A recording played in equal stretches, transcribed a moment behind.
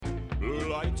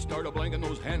lights start a blinking,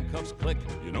 those handcuffs click.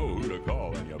 You know who to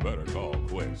call, and you better call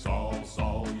quick. Saul,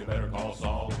 Saul, you better call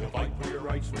Saul. He'll fight for your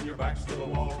rights when your back's to the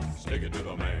wall. Stick it to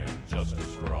the man, just as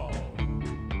strong.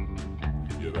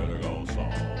 You better call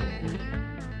Saul.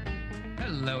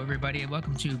 Hello, everybody, and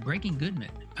welcome to Breaking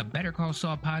Goodman, a Better Call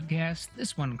Saul podcast.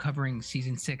 This one covering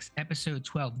Season 6, Episode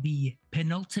 12, the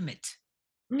penultimate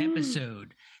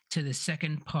episode to the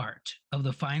second part of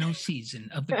the final season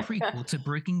of the prequel to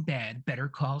Breaking Bad, Better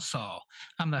Call Saul.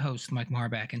 I'm the host, Mike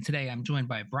Marback, and today I'm joined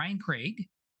by Brian Craig.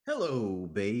 Hello,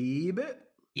 baby.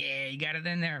 Yeah, you got it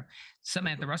in there.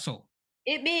 Samantha Russell.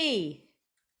 It me.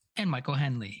 And Michael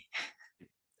Henley.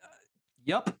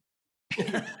 Yup.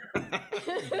 Yeah,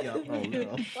 oh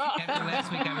no. After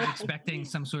last week, I was expecting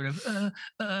some sort of,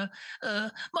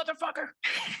 motherfucker.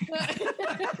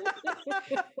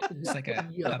 It's like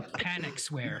a panic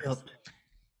swear. Yup.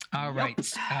 All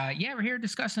right. Yeah, we're here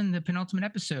discussing the penultimate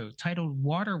episode titled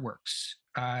Waterworks.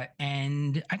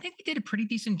 And I think we did a pretty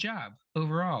decent job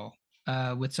overall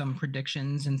with some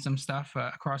predictions and some stuff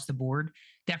across the board.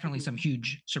 Definitely some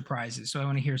huge surprises. So I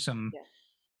want to hear some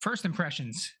first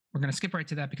impressions. We're going to skip right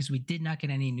to that because we did not get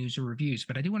any news or reviews.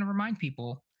 But I do want to remind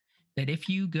people that if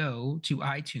you go to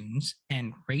iTunes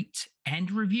and rate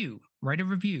and write a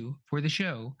review for the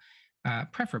show,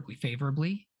 preferably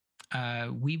favorably,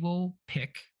 we will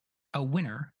pick a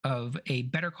winner of a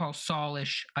Better Call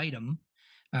Saul-ish item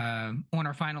on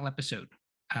our final episode.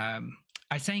 I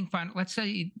saying final, let's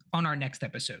say on our next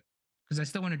episode, because I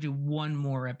still want to do one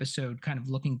more episode kind of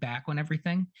looking back on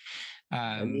everything.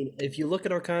 I mean, if you look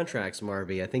at our contracts,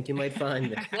 Marby, I think you might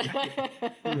find that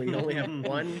we only have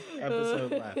one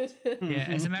episode left. Yeah,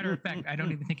 as a matter of fact, I don't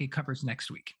even think it covers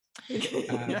next week. So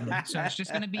it's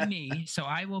just going to be me. So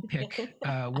I will pick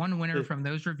one winner from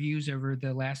those reviews over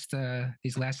the last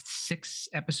these last 6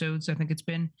 episodes, I think it's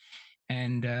been,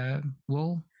 and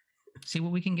we'll see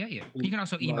what we can get you. You can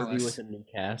also email Marby us with a new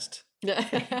cast,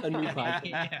 a new podcast.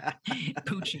 Yeah.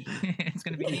 Poochie. It's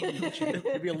going to be me and Poochie.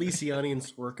 Maybe Aliciani and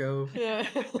Swerko.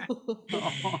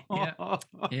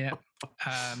 Yeah.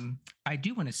 I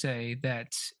do want to say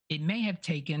that it may have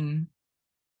taken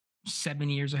 7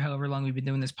 years or however long we've been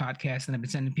doing this podcast, and I've been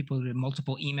sending people to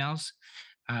multiple emails.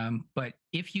 But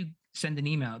if you send an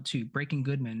email to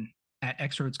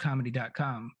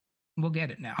breakinggoodman@xroadscomedy.com, we'll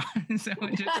get it now. So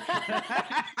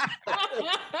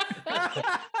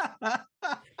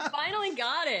Finally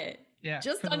got it. yeah,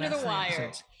 Just for under the last 3 wire.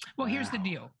 episodes. Well, here's the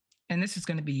deal. And this is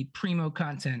going to be primo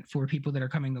content for people that are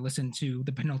coming to listen to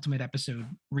the penultimate episode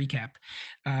recap.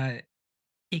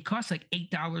 It costs like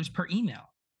 $8 per email.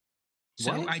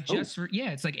 So What? I just,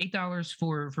 it's like $8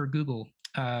 for Google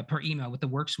per email with the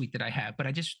work suite that I have. But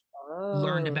I just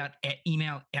learned about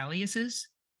email aliases.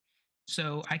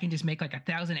 So I can just make like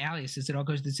 1,000 aliases. It all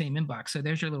goes to the same inbox. So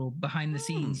there's your little behind the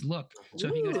scenes look. So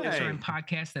if you go to XRM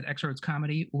Podcast at X Roads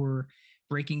Comedy or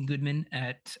Breaking Goodman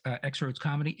at X Roads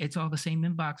Comedy, it's all the same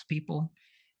inbox, people.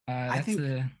 That's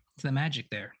the magic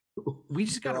there. We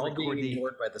just got to They're all record being the.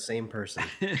 ignored by the same person.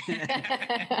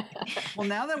 Well,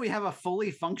 now that we have a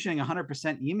fully functioning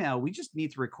 100% email, we just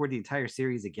need to record the entire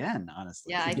series again,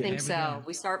 honestly. Yeah, I There think we so. go.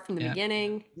 We start from the Yeah.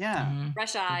 beginning. Yeah. Mhm.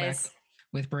 Fresh back. eyes.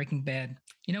 With Breaking Bad.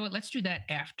 You know what? Let's do that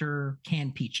after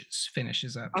Canned Peaches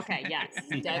finishes up. Okay, yes,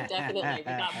 definitely. We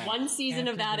got one season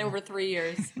of that over 3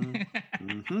 years.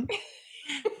 Mhm.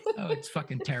 Oh, it's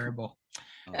fucking terrible.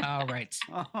 All right.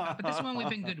 But this one we've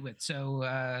been good with.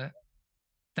 So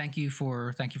thank you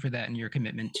for that and your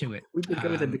commitment to it. We've been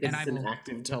good with it because and it's I an will-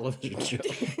 active television show.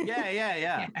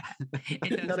 Yeah.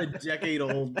 It Not a does,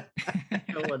 decade-old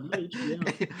show on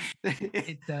HBO.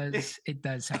 it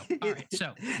does help. All right.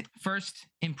 So first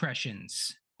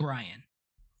impressions, Brian.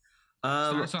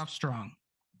 Start us off strong.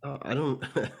 I don't.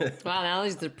 Wow, now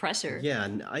there's the pressure. Yeah,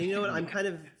 you know what? I'm kind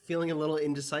of feeling a little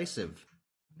indecisive.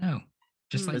 No.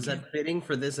 Just like Is that fitting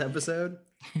for this episode?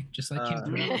 just like Kim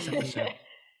throughout this episode.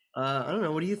 I don't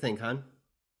know. What do you think, hon?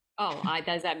 Oh,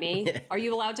 is that me? Are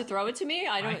you allowed to throw it to me?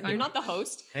 You're not the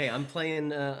host. Hey, I'm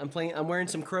wearing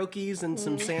some croquis and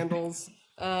some sandals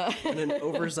and an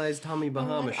oversized Tommy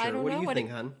Bahama I shirt. don't What do know you what think,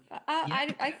 hon?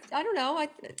 I don't know.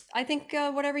 I think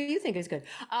whatever you think is good.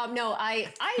 No,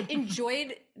 I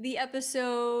enjoyed the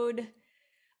episode.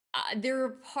 There are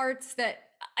parts that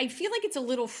I feel like it's a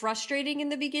little frustrating in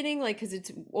the beginning, like because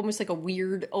it's almost like a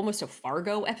weird, almost a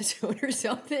Fargo episode or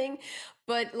something.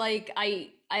 But like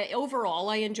I overall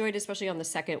I enjoyed, especially on the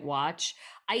second watch.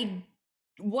 I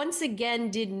once again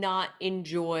did not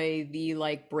enjoy the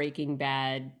like Breaking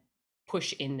Bad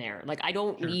push in there. Like I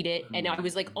don't need it, and I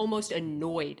was like almost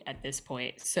annoyed at this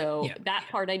point. So that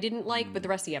part I didn't like, but the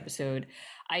rest of the episode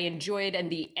I enjoyed, and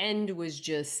the end was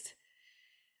just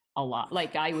a lot.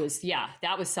 Like I was,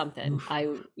 that was something.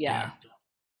 Oof.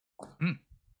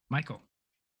 Michael.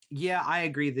 Yeah, I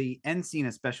agree. The end scene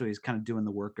especially is kind of doing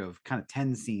the work of kind of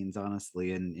 10 scenes,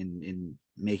 honestly, in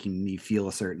making me feel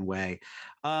a certain way.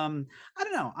 I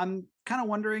don't know. I'm kind of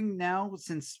wondering now,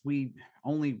 since we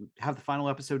only have the final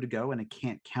episode to go and it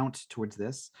can't count towards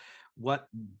this, what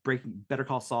Better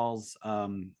Call Saul's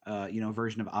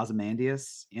version of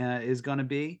Ozymandias is going to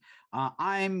be.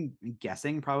 I'm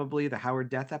guessing probably the Howard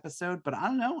Death episode, but I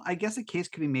don't know. I guess a case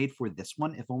could be made for this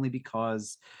one, if only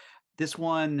because this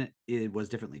one, it was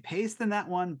differently paced than that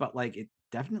one, but like it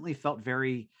definitely felt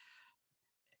very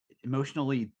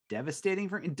emotionally devastating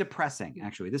depressing.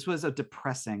 Actually, this was a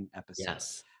depressing episode.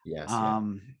 Yes.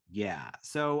 Yeah.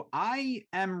 So I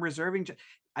am reserving.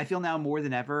 I feel now more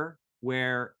than ever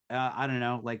where I don't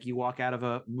know, like you walk out of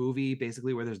a movie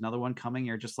basically where there's another one coming,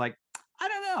 you're just like, I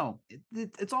don't know,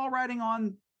 it's all riding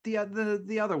on the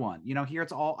other one. You know, here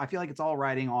it's all. I feel like it's all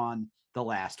riding on the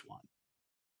last one.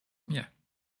 Yeah.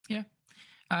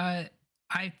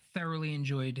 I thoroughly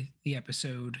enjoyed the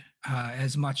episode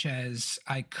as much as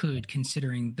I could,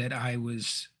 considering that I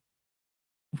was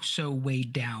so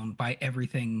weighed down by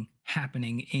everything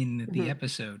happening in the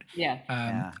episode.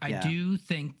 I do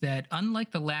think that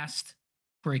unlike the last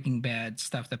Breaking Bad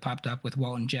stuff that popped up with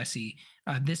Walt and Jesse,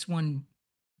 this one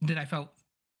that I felt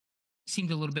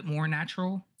seemed a little bit more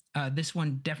natural. This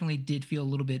one definitely did feel a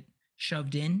little bit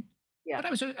shoved in, but I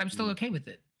was still okay with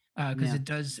it. Because it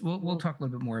does. We'll talk a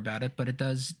little bit more about it, but it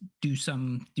does do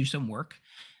some work.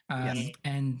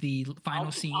 And the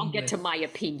final scene. I'll get to my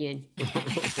opinion.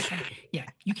 Yeah,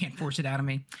 you can't force it out of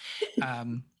me.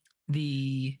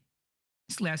 The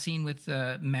last scene with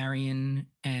Marion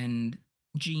and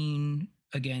Gene,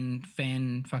 again,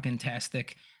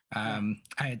 fan-fucking-tastic. I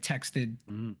had texted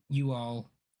you all.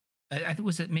 I think it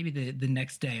was maybe the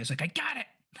next day. I was like, I got it.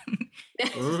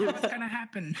 What's gonna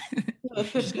happen?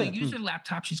 She's gonna use her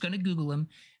laptop. She's gonna Google him,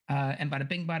 and bada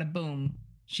bing, bada boom,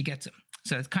 she gets him.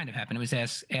 So it's kind of happened. It was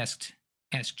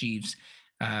Ask Jeeves,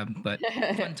 but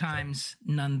fun times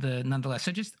nonetheless.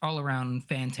 So just all around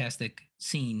fantastic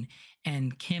scene.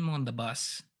 And Kim on the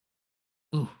bus.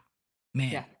 Ooh,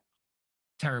 man,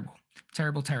 terrible.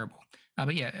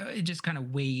 But yeah, it just kind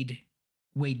of weighed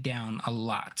down a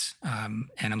lot. And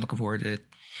I'm looking forward to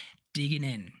digging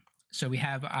in. So we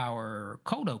have our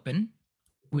cold open,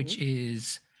 which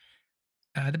is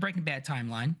the Breaking Bad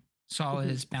timeline. Saul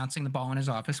is bouncing the ball in his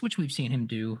office, which we've seen him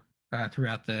do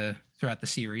throughout the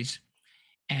series,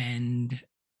 and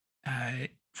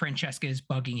Francesca is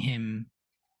bugging him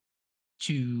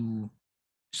to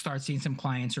start seeing some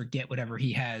clients or get whatever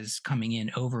he has coming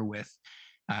in over with,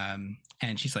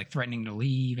 and she's like threatening to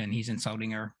leave, and he's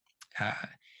insulting her,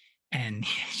 and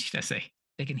she does say,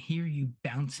 they can hear you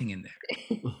bouncing in there.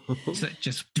 So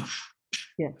just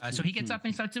so he gets up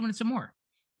and he starts doing it some more,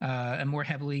 and more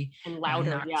heavily and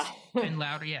louder, and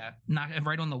louder, not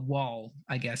right on the wall,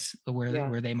 I guess,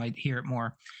 where they might hear it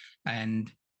more.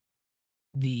 And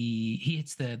he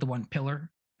hits the one pillar,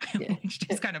 which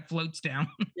just kind of floats down.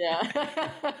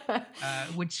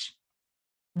 Which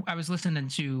I was listening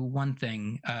to one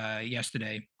thing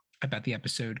yesterday about the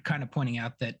episode, kind of pointing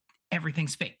out that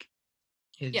everything's fake.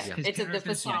 It's the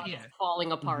facade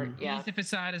falling apart. The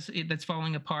facade that's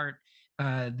falling apart.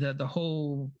 The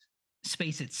whole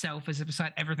space itself is a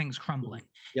facade. Everything's crumbling.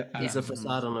 It's a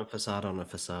facade on a facade on a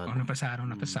facade on a facade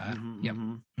on a facade.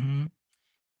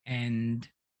 And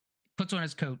puts on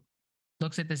his coat,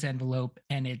 looks at this envelope,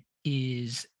 and it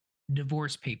is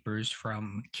divorce papers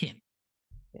from Kim.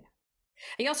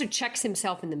 He also checks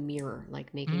himself in the mirror,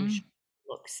 like making sure he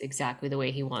looks exactly the way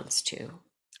he wants to.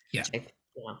 So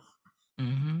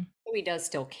he does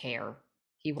still care.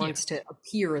 He wants to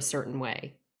appear a certain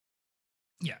way.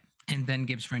 And then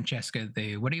gives Francesca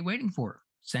what are you waiting for?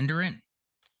 Send her in.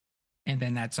 And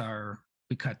then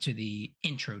we cut to the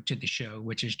intro to the show,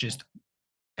 which is just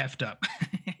effed up.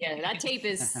 That tape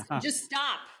is, just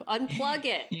stop, unplug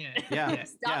it.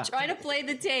 Stop trying to play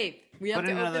the tape. We have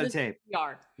to another tape.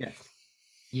 CPR.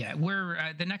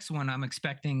 We're the next one. I'm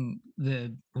expecting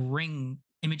the Ring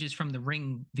images from the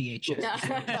Ring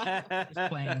VHS is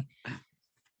playing,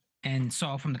 and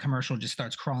Saul from the commercial just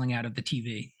starts crawling out of the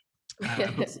TV.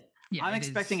 I'm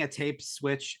expecting a tape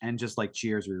switch and just like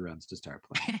Cheers reruns to start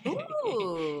playing.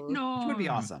 Ooh. No, which would be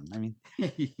awesome. I mean,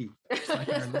 just like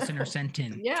our listener sent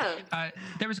in.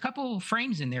 There was a couple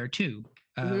frames in there too.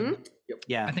 I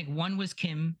think one was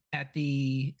Kim at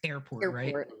the airport.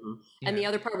 Right? And the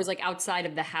other part was like outside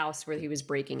of the house where he was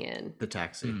breaking in. The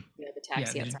taxi. The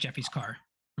taxi. Jeffy's car.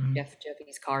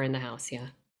 Jeffy's car in the house.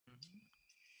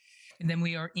 And then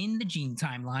we are in the Gene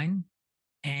timeline.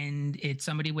 and it's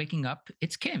somebody waking up.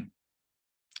 It's Kim.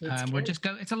 We're just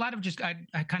go. It's a lot of just. I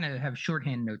kind of have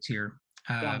shorthand notes here.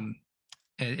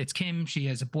 It's Kim. She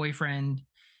has a boyfriend.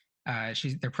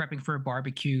 They're prepping for a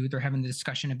barbecue. They're having the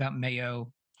discussion about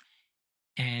mayo,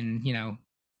 and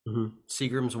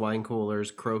Seagram's wine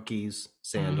coolers, croquis,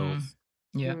 sandals.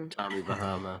 Yeah, Tommy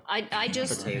Bahama. I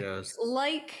just potatoes.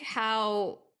 like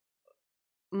how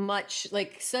much,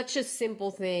 like, such a simple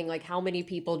thing, like how many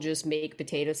people just make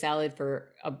potato salad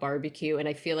for a barbecue, and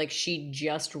I feel like she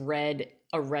just read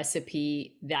a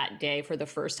recipe that day for the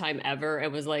first time ever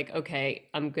and was like, okay,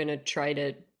 I'm gonna try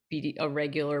to be a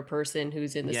regular person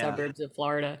who's in the suburbs of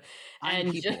Florida,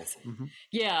 and just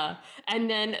and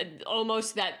then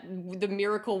almost the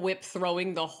Miracle Whip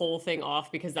throwing the whole thing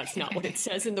off because that's not what it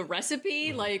says in the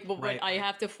recipe. Like, well, I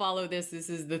have to follow this. This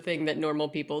is the thing that normal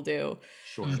people do.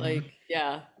 Sure. Like,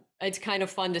 it's kind of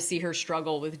fun to see her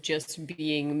struggle with just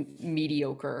being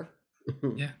mediocre.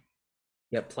 Yeah.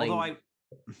 Playing.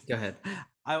 Go ahead.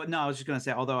 I was just gonna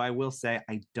say, although I will say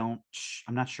I'm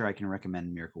not sure I can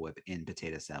recommend Miracle Whip in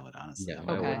potato salad, honestly.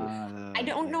 Yeah, okay. I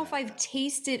don't know if I've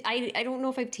tasted I don't know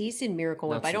if I've tasted Miracle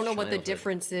Whip. I don't know what the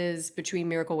difference is between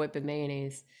Miracle Whip and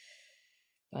mayonnaise.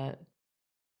 But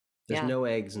there's no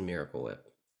eggs in Miracle Whip.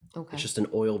 Okay. It's just an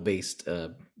oil-based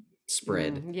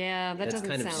spread. Yeah, that doesn't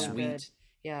kind sound of sweet. good.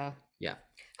 Yeah. Yeah.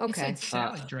 It said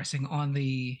salad dressing on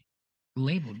the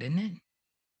label, didn't it?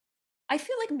 I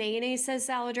feel like mayonnaise says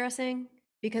salad dressing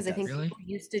because I think people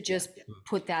used to just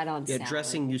put that on salad. Yeah,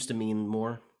 dressing used to mean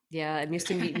more. Yeah, it used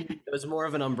to mean it was more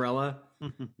of an umbrella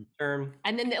term.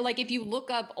 And then, like, if you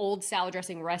look up old salad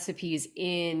dressing recipes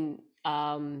in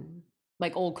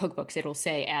like old cookbooks, it'll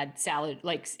say add salad,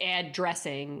 like add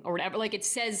dressing or whatever. Like, it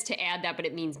says to add that, but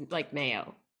it means like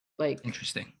mayo. Like,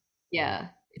 interesting. Yeah,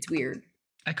 it's weird.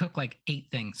 I cook like 8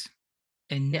 things,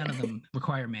 and none of them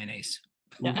require mayonnaise.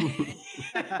 None of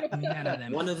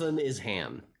them. One of them is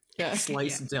ham.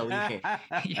 Sliced deli ham.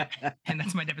 And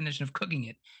that's my definition of cooking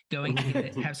it. Going to get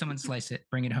it, have someone slice it,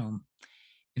 bring it home,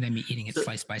 and then me eating it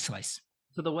slice by slice.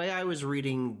 So the way I was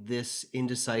reading this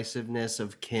indecisiveness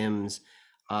of Kim's,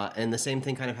 and the same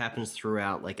thing kind of happens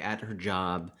throughout, like at her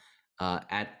job,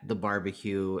 at the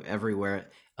barbecue, everywhere.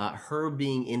 Her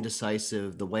being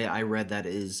indecisive, the way I read that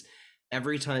is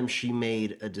every time she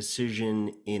made a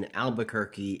decision in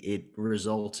Albuquerque, it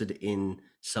resulted in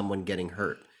someone getting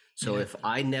hurt. So if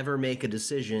I never make a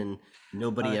decision,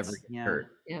 nobody ever gets hurt.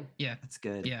 Yeah, that's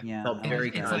good. Yeah, felt very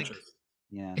conscious.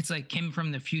 It's like Kim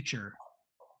from the future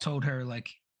told her, like,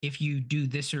 if you do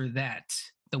this or that,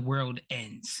 the world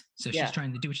ends. So she's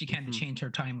trying to do what she can to change her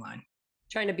timeline.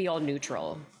 Trying to be all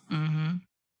neutral.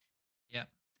 Yep.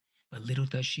 But little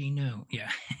does she know. Yeah.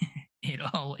 It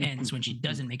all ends when she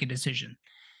doesn't make a decision.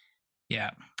 Yeah.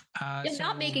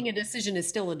 Not making a decision is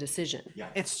still a decision. Yeah.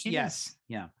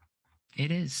 Yeah.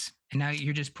 It is. And now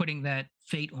you're just putting that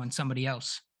fate on somebody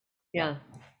else. Yeah.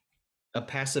 A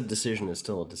passive decision is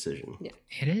still a decision. Yeah.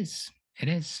 It is. It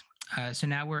is. So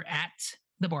now we're at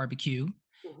the barbecue,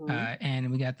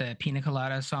 and we got the Pina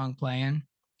Colada song playing.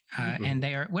 And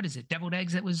they are, what is it? Deviled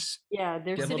eggs? That was. Yeah,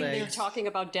 they're sitting there talking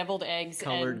about deviled eggs.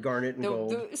 Colored and garnet and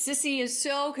gold. Sissy is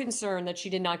so concerned that she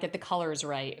did not get the colors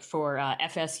right for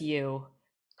FSU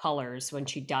colors when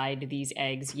she dyed these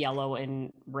eggs yellow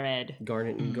and red.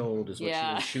 Garnet and gold is what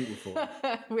she was shooting for.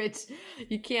 Which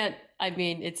you can't, I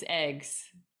mean, it's eggs.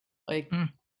 Like,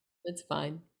 it's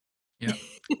fine. Yeah.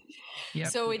 Yep.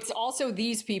 So it's also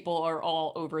these people are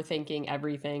all overthinking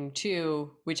everything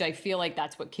too, which I feel like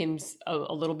that's what Kim's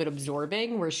a little bit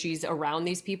absorbing, where she's around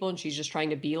these people and she's just trying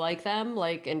to be like them,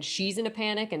 like, and she's in a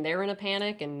panic and they're in a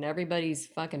panic and everybody's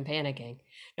fucking panicking.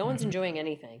 No one's enjoying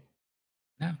anything.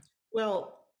 No.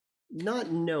 Well,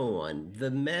 not no one.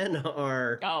 The men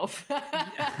are. Oh.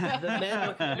 The men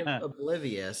are kind of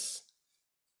oblivious.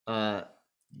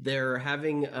 They're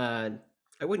having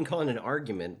I wouldn't call it an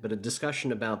argument, but a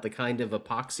discussion about the kind of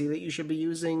epoxy that you should be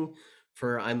using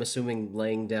for, I'm assuming,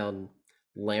 laying down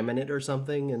laminate or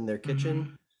something in their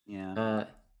kitchen. Yeah.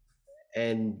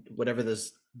 And whatever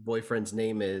this boyfriend's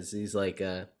name is, he's like,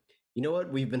 you know what?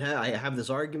 I have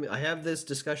this argument. I have this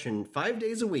discussion 5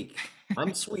 days a week.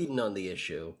 I'm Sweden on the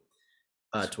issue.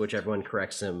 To which everyone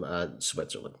corrects him,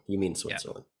 Switzerland. You mean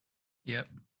Switzerland. Yep.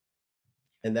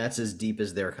 And that's as deep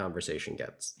as their conversation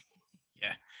gets.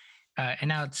 Yeah. And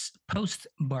now it's post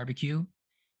barbecue,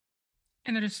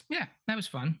 and they're just, that was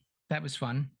fun. That was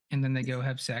fun. And then they go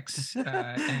have sex,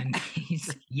 and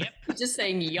he's, just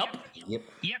saying, yep.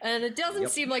 And it doesn't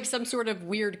seem like some sort of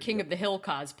weird King of the Hill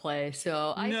cosplay.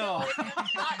 So I feel like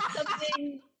it's not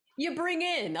something you bring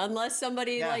in unless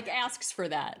somebody like asks for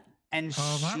that. And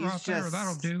she's just,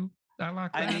 that'll do. I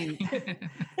like that. I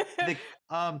mean,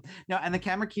 No, and the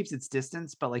camera keeps its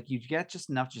distance, but like you get just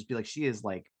enough to just be like, she is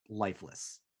like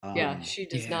lifeless. Yeah, she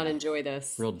does not enjoy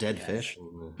this. Real dead Yes. fish.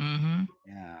 Mm-hmm.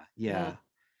 Yeah.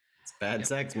 It's bad Yep.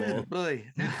 sex, man. Really.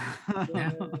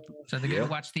 Yeah. So they're gonna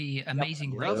watch the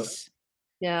Amazing Yep. Race.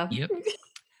 Yeah. Yep.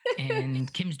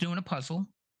 And Kim's doing a puzzle,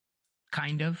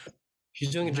 kind of. She's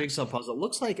doing a jigsaw puzzle. It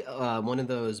looks like one of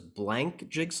those blank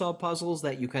jigsaw puzzles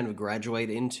that you kind of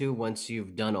graduate into once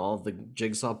you've done all the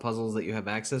jigsaw puzzles that you have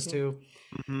access to.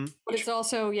 Mm-hmm. But it's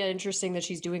also interesting that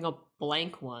she's doing a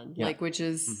blank one, Yeah. like which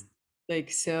is like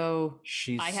so.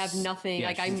 She's I have nothing. yeah,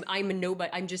 like she's- I'm a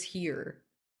nobody. I'm just here.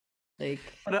 Like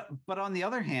But on the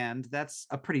other hand, that's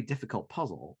a pretty difficult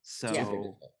puzzle.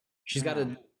 So She's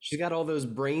got all those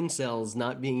brain cells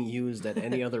not being used at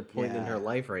any other point in her Yeah.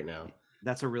 life right now.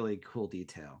 that's a really cool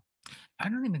detail. I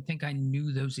don't even think I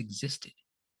knew those existed.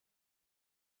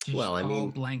 Just Well, I all mean-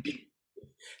 blank.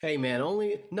 Hey man,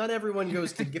 not everyone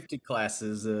goes to gifted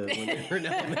classes when they're in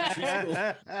elementary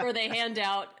school. where they hand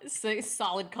out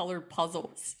solid colored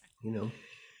puzzles. You know,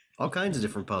 all kinds of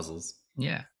different puzzles.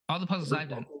 Yeah. All the puzzles I've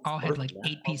done all had like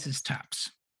 8 pieces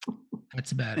tops.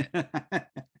 That's about it.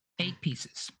 8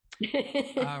 pieces.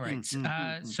 All right.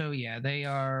 So yeah, they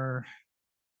are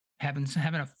having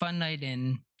a fun night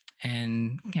in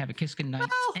and have a kiss goodnight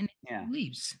and Yeah.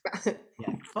 leaves.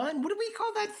 Fun? What do we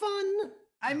call that fun?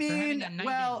 I having mean, a night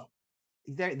well,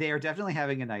 they are definitely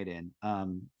having a night in.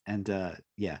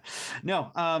 Yeah.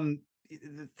 No,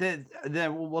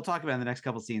 we'll talk about it in the next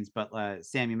couple scenes, but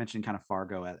Sam, you mentioned kind of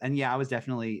Fargo, and yeah, I was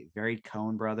definitely very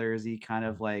Coen Brothers-y, kind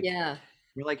of like, Yeah.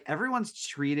 you're like, everyone's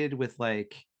treated with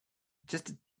like,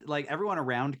 just like everyone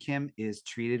around Kim is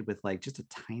treated with like just a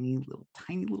tiny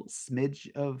little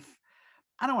smidge of,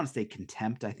 I don't want to say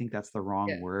contempt, I think that's the wrong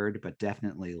Yeah. word, but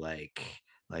definitely like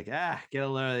get a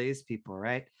load of these people,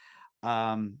 right?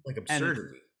 Like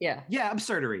absurdity. Yeah. Yeah,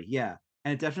 absurdery. Yeah.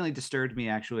 And it definitely disturbed me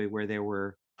actually, where there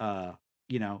were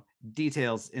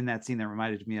details in that scene that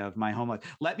reminded me of my home life.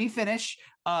 Let me finish.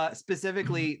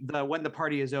 Specifically the when the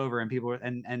party is over and people are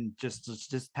and just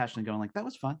passionately going like, that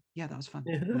was fun. Yeah, that was fun.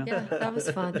 You know? Yeah, that was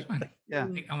fun. Fun. Yeah.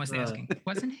 Like, almost asking,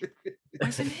 wasn't it?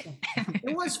 Wasn't it?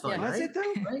 It was fun, Yeah. Was right? it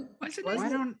though? Right? Wasn't Why it?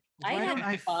 don't I why had don't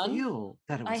I fun. feel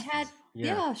that it was I had fun?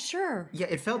 yeah, sure. Yeah,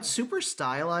 it felt super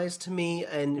stylized to me,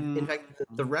 and in fact,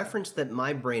 the reference that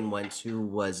my brain went to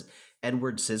was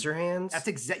Edward Scissorhands. That's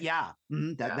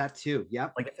that too.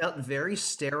 Yep. Like it felt very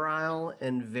sterile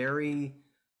and very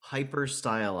hyper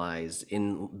stylized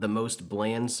in the most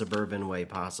bland suburban way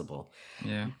possible.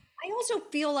 Yeah. I also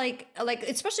feel like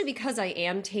especially because I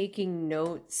am taking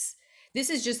notes. This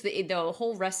is just the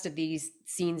whole rest of these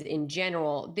scenes in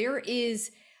general. There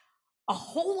is a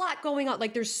whole lot going on.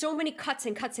 Like there's so many cuts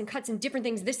and different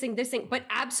things, this thing, but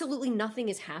absolutely nothing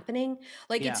is happening.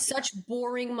 Like Yeah. it's such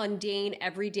boring, mundane,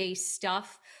 everyday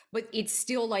stuff, but it's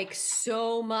still like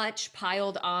so much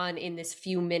piled on in this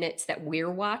few minutes that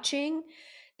we're watching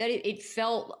that it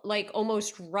felt like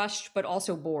almost rushed, but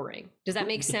also boring. Does that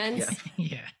make sense?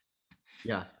 Yeah.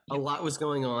 Yeah, a lot was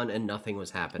going on and nothing was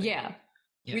happening. Yeah.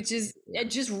 Yeah. Which is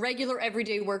just regular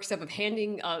everyday work stuff of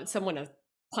handing someone a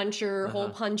puncher, hole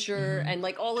puncher, Mhm. and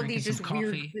like all of Drinking these some just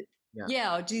weird, coffee.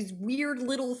 Yeah. these weird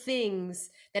little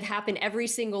things that happen every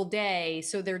single day.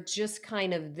 So they're just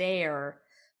kind of there,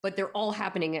 but they're all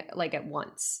happening at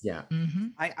once. Yeah. Mm-hmm.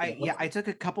 I took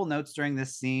a couple notes during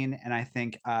this scene, and I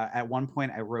think at one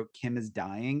point I wrote Kim is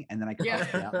dying, and then I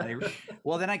crossed Yeah. it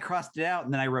out. Then I crossed it out,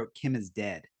 and then I wrote Kim is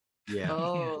dead. Yeah.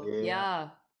 Oh, Yeah. yeah.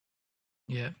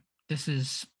 Yeah. This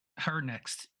is her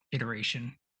next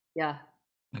iteration. Yeah.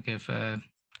 Like if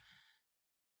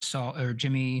Saul or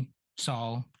Jimmy,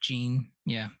 Saul, Gene.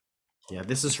 Yeah. Yeah,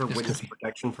 this is her This witness could be-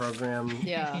 protection program.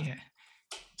 Yeah.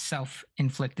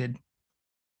 Self-inflicted.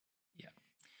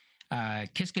 Yeah.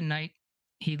 Kiss goodnight.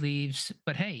 He leaves,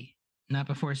 but hey, not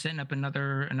before setting up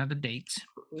another date.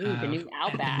 Ooh, the new at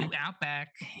Outback. The new Outback.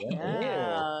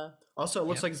 Yeah. Also, it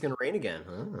looks Yep. like it's going to rain again.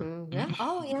 Huh? Yeah.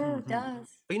 Oh, yeah, it does.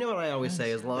 But you know what I always say?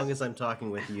 Yes. As long as I'm talking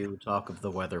with you, talk of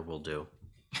the weather will do.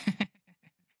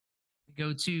 We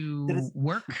go to That is-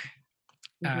 work,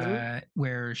 Mhm.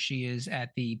 where she is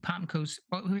at the Palm Coast.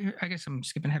 Well, I guess I'm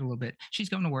skipping ahead a little bit. She's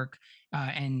going to work,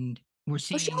 and we're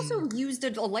seeing. Well, she also used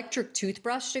an electric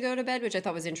toothbrush to go to bed, which I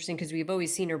thought was interesting because we've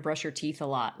always seen her brush her teeth a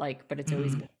lot, but it's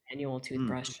always Mhm. been a manual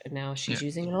toothbrush, and now she's Yeah.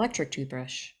 using an electric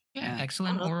toothbrush. Yeah, Yeah.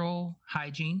 excellent Uh-huh. oral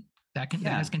hygiene that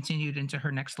Yeah. has continued into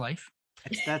her next life.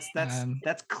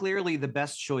 That's clearly the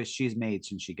best choice she's made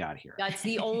since she got here. That's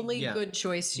the only Yeah. good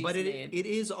choice she's But made. it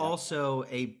is also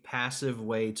a passive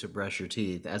way to brush your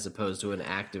teeth as opposed to an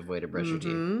active way to brush your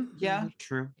teeth. Mhm. Yeah,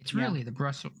 true. It's Yeah. really the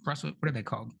Brussels. What are they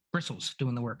called? Bristles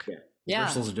doing the work. Yeah. Yeah.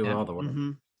 Bristles are doing Yeah. all the work.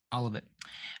 Mhm. all of it.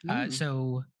 Mm.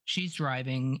 So she's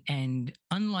driving, and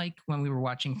unlike when we were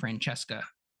watching Francesca,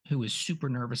 who was super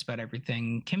nervous about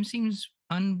everything, Kim seems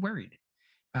unworried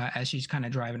as she's kind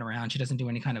of driving around. She doesn't do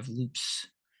any kind of loops.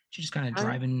 She's just kind of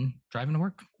driving to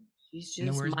work. She's No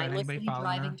just worries about anybody mindlessly following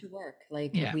driving her. to work,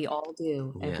 like Yeah. we all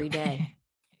do Yeah. every day.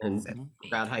 And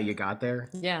about how you got there.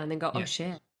 Yeah, and then go, Yeah. oh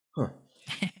shit. Huh.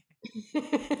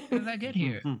 How did I get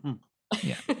here?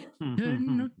 Yeah.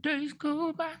 Didn't the days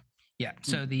go by? Yeah.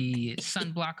 So the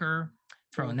sun blocker,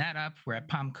 throwing that up. We're at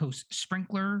Palm Coast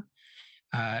Sprinkler.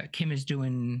 Kim is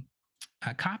doing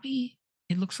a copy,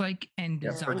 it looks like, and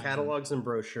Yeah, for design. catalogs and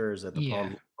brochures at the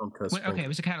Yeah. Palm Coast. Well, okay, it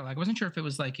was a catalog. I wasn't sure if it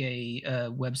was like a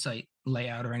website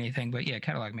layout or anything, but yeah,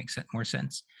 catalog makes more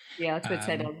sense. Yeah, that's what it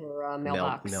said on her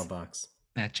mailbox. Mailbox.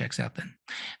 That checks out then.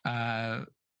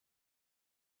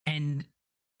 And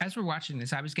as we're watching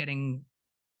this, I was getting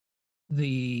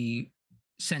the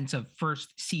sense of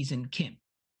first season Kim.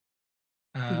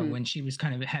 When she was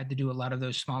kind of had to do a lot of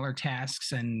those smaller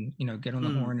tasks and, you know, get on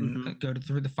the horn and go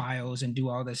through the files and do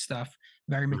all this stuff,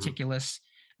 very meticulous.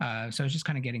 So I was just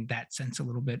kind of getting that sense a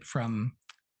little bit from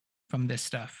this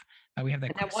stuff. We have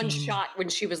that, And that one shot when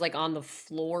she was like on the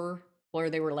floor where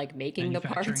they were like making the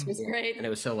parts was Manufacturing. great. And it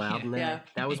was so loud in there. Yeah.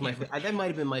 That was my. That might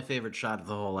have been my favorite shot of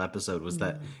the whole episode. Was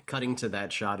that cutting to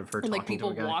that shot of her And talking like people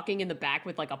to a guy, walking in the back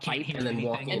with like a pipe. hear and then anything.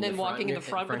 walking, And then walking in the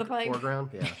front with a pipe.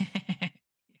 Foreground, yeah.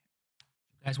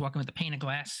 Guys walking with a pane of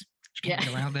glass. She can't Yeah.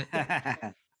 get around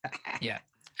it.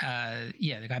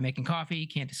 Yeah. The guy making coffee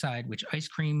can't decide which ice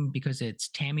cream because it's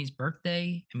Tammy's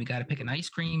birthday and we got to pick an ice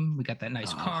cream. We got that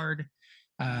nice card.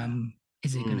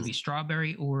 Is it going to be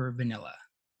strawberry or vanilla?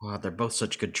 Wow, they're both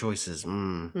such good choices.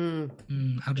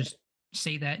 I'll just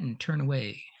say that and turn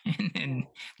away and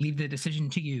leave the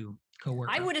decision to you,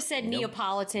 coworker. I would have said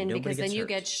Neapolitan nobody because then gets you hurt.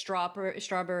 get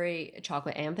strawberry,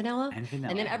 chocolate, and vanilla. And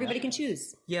then everybody can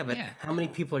choose. Yeah, but Yeah. how many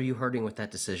people are you hurting with that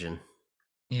decision?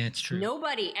 Yeah, it's true.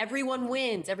 Nobody. Everyone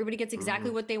wins. Everybody gets exactly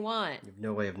what they want. You have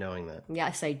no way of knowing that.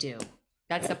 Yes, I do.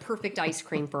 That's the perfect ice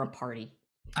cream for a party.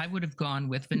 I would have gone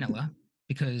with vanilla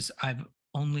because I've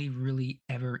only really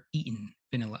ever eaten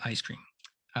vanilla ice cream.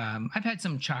 I've had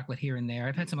some chocolate here and there.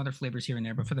 I've had some other flavors here and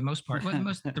there, but for the most part,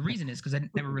 the reason is because I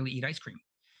never really eat ice cream.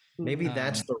 Maybe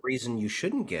that's the reason you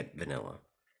shouldn't get vanilla.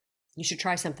 You should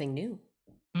try something new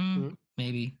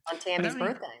Maybe. on Tammy's I don't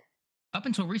birthday. Up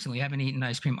until recently, I haven't eaten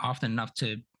ice cream often enough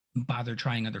to bother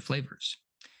trying other flavors.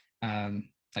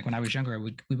 Like when I was younger,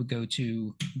 we would go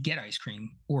to get ice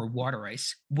cream or water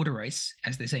ice,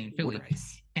 as they say in Philly.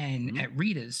 And at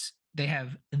Rita's, they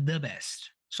have the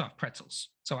best soft pretzels.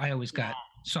 So I always got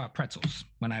soft pretzels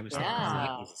when I was there.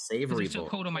 Yeah. Because Savory they're so bowl.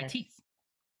 cold on my Yeah. teeth.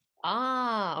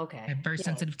 Ah, I okay. have very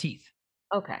sensitive teeth.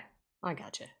 Okay. I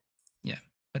gotcha. Yeah.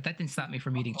 But that didn't stop me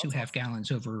from eating 2.5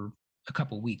 gallons over a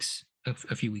couple weeks, a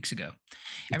few weeks ago.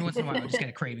 Every once in a while, I just get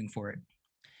a craving for it.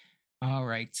 All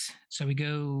right. So we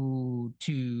go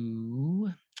to,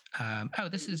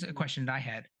 this is a question that I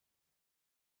had.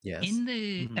 Yes. In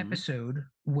the episode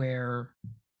where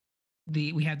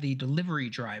we have the delivery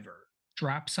driver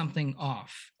drop something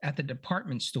off at the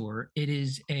department store, it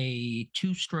is a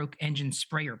 2-stroke engine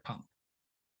sprayer pump,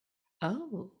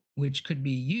 Oh. which could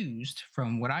be used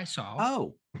from what I saw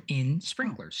in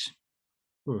sprinklers.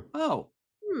 Oh,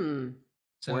 Hmm.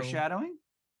 So, foreshadowing.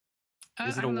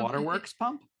 Is it I a don't know if waterworks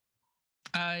pump?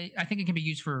 I think it can be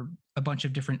used for a bunch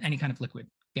of different, any kind of liquid,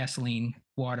 gasoline,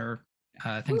 water,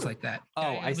 things like that. Oh,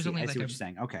 It I was see. only I like see what a you're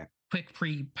saying. Okay. quick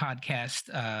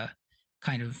pre-podcast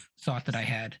kind of thought that I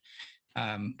had.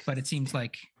 But it seems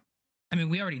like, I mean,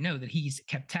 we already know that he's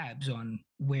kept tabs on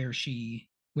where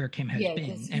Kim has Yeah,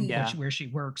 been 'cause and Yeah. where she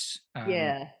works.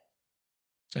 Yeah.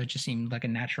 So it just seemed like a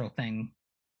natural thing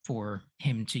for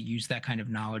him to use that kind of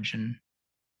knowledge in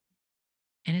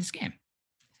his scam.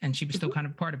 And she was still kind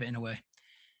of part of it in a way.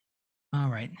 All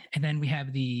right. And then we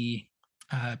have the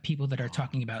people that are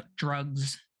talking about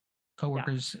drugs,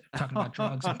 coworkers talking about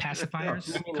drugs and pacifiers.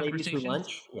 You mean ladies who conversations.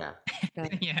 lunch? Yeah.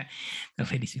 Yeah. The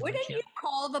ladies who lunch, Wouldn't yeah. you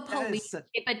call the That police is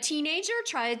if a teenager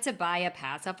tried to buy a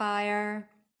pacifier?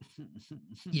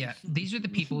 Yeah, these are the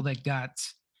people that got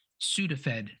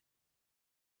Sudafed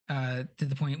to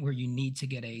the point where you need to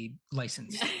get a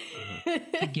license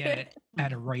to get it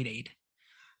at a Rite Aid.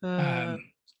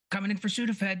 Coming in for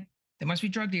Sudafed, they must be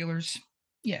drug dealers.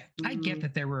 Yeah, I get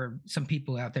that there were some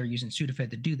people out there using Sudafed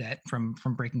to do that from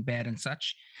Breaking Bad and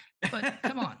such, but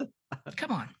come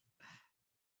on.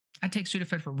 I take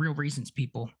Sudafed for real reasons,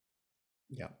 people.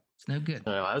 Yeah. It's no good.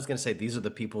 No, I was going to say these are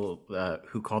the people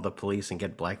who call the police and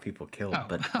get black people killed, Oh,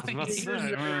 but about to say,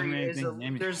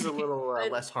 there's a little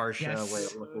less harsh Yes. way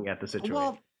of looking at the situation.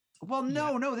 Well, well,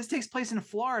 no, this takes place in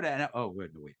Florida. And wait.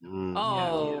 Mm.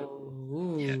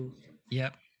 Oh. Yeah. Ooh.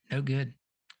 Yep. No good.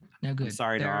 No good. I'm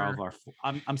sorry to all of our.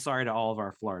 I'm sorry to all of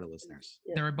our Florida listeners.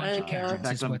 There are a bunch of In Karens.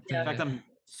 fact, Is I'm, what in fact, I'm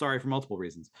sorry for multiple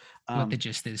reasons. what the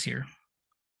gist is here.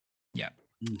 Yeah.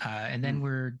 And then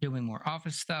we're doing more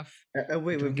office stuff.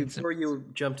 Wait, drinking before you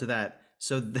jump to that,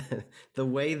 so the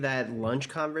way that lunch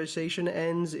conversation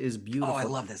ends is beautiful. Oh, I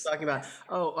love this. Talking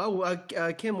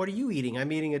about, Kim, what are you eating?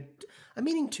 I'm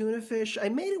eating tuna fish. I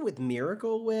made it with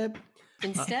Miracle Whip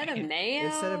Instead of mayo.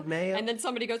 instead of mayo. And then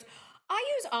somebody goes,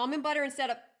 I use almond butter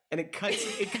instead of. And it cuts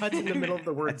in the middle of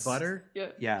the word That's- butter. Yeah.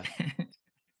 Yeah.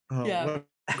 Oh, Yeah. what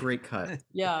a great cut.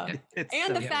 Yeah. It's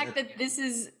And the so fact that this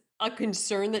is a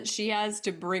concern that she has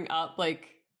to bring up, like,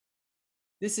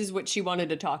 this is what she wanted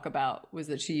to talk about, was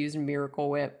that she used Miracle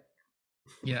Whip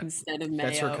Yeah. instead of mayo.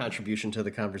 That's her contribution to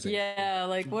the conversation. Yeah,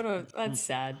 like that's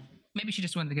sad. Maybe she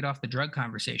just wanted to get off the drug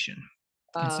conversation,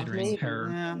 considering Maybe.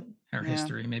 her Yeah.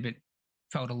 history. Maybe it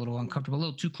felt a little uncomfortable, a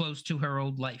little too close to her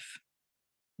old life.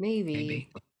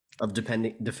 Maybe. Of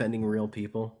defending real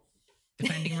people.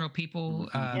 Defending real people,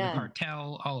 Yeah. the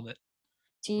cartel, all of it.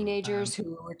 Teenagers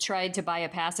who tried to buy a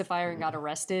pacifier and got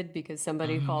arrested because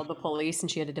somebody called the police and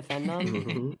she had to defend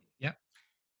them. Mhm.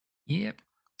 Yep.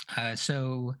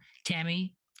 So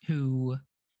Tammy, who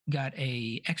got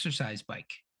a exercise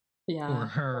bike Yeah. for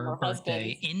her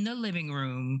birthday husband. in the living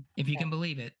room, if you Yeah. can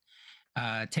believe it,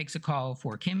 takes a call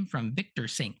for Kim from Victor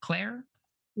St. Clair.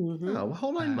 Mhm. Oh,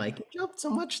 hold on, Mike. You jumped so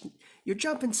much. You're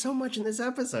jumping so much in this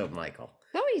episode, Michael.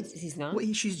 No, he's not.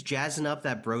 Well, she's jazzing up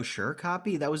that brochure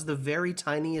copy. That was the very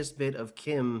tiniest bit of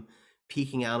Kim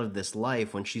peeking out of this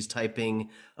life when she's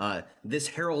typing, "This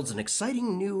heralds an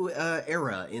exciting new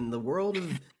era in the world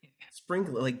of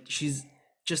sprinkler." Like she's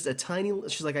just a tiny.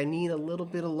 She's like, I need a little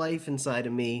bit of life inside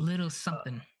of me Little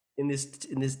something. in this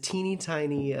teeny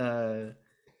tiny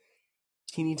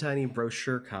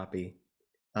brochure copy.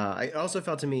 It also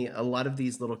felt to me a lot of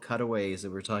these little cutaways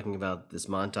that we're talking about, this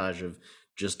montage of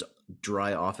just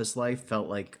dry office life, felt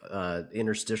like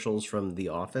interstitials from The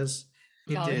Office.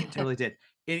 It Oh, did, yeah. totally did.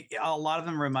 A lot of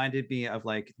them reminded me of,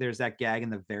 like, there's that gag in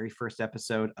the very first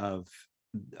episode of,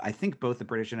 I think, both the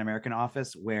British and American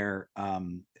Office, where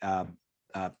Pam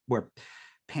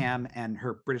and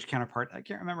her British counterpart, I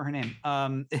can't remember her name,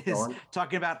 is Dawn?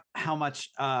 talking about how much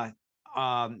how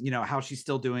she's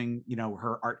still doing,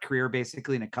 her art career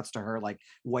basically, and it cuts to her like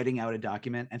whiting out a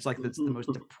document, and it's like that's the most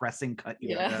depressing cut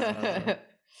you ever seen. Yeah.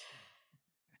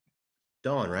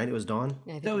 Dawn, right? It was Dawn.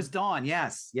 I think That was Dawn.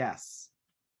 Yes.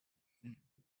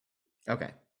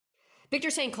 Okay. Victor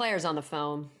St. Clair's on the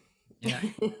phone. Yeah.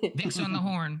 Vic's on the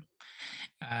horn.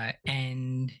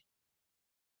 And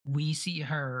we see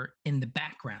her in the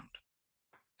background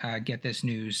get this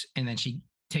news. And then she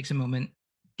takes a moment,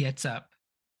 gets up,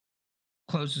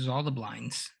 closes all the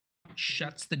blinds,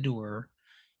 shuts the door,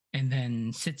 and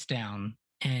then sits down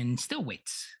and still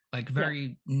waits, like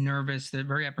very nervous,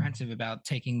 very apprehensive about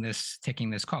taking this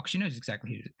call. 'Cause she knows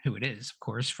exactly who it is, of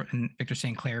course, and Victor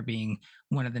St. Clair being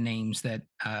one of the names that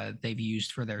they've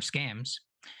used for their scams.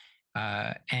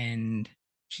 And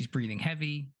she's breathing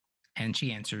heavy, and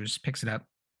she answers, picks it up,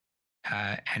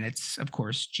 and it's, of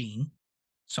course, Gene,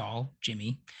 Saul,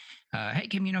 Jimmy. Hey,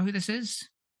 Kim, you know who this is?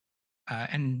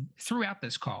 And throughout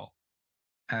this call,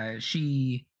 and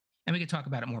we could talk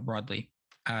about it more broadly,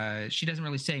 she doesn't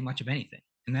really say much of anything,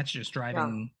 and that's just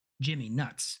driving Jimmy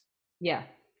nuts. Yeah.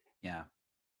 Yeah.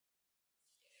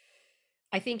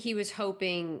 I think he was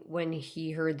hoping when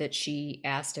he heard that she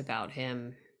asked about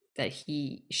him that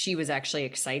she was actually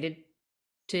excited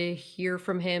to hear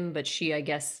from him, but she, I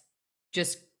guess,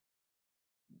 just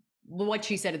what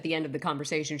she said at the end of the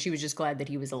conversation, she was just glad that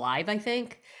he was alive, I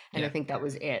think. And I Yeah. think that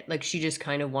was it. Like, she just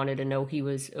kind of wanted to know he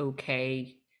was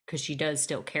okay, because she does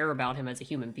still care about him as a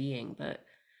human being, but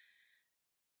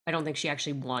I don't think she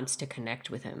actually wants to connect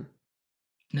with him.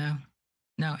 No,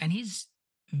 and he's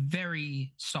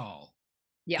very Saul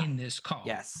Yeah. in this call.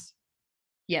 Yes.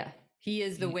 Yeah. He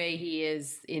is the way he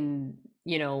is in,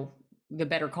 the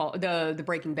Better Call, the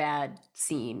Breaking Bad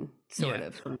scene, sort Yeah.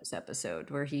 of, from this episode,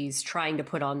 where he's trying to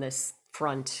put on this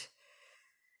front,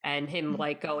 and him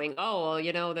like going, "Oh,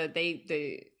 well,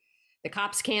 the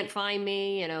cops can't find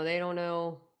me, they don't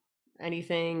know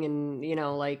anything,"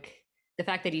 and like the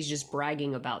fact that he's just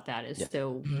bragging about that is Yeah.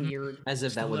 so Mhm. weird. As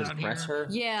if that would Still out impress here.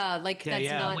 her. Yeah, like Yeah, that's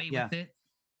yeah. not. Away Yeah. with it.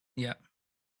 Yeah.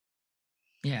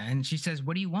 Yeah, and she says,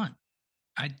 "What do you want?"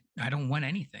 I don't want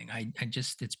anything. I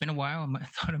just, it's been a while. I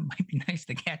thought it might be nice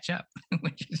to catch up,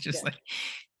 which is just Yeah. like,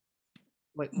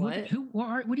 Wait, what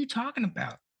what? are you talking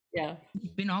about? Yeah.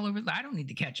 You've been all over. I don't need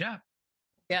to catch up.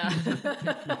 Yeah.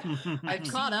 I've I've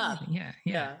caught up. Yeah.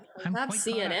 Yeah. I'm I have quite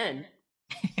caught up. CNN.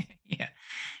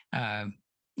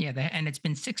 Yeah. And it's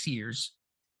been 6 years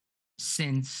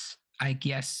since, I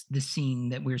guess, the scene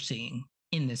that we're seeing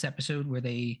in this episode where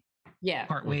they Yeah.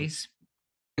 part ways.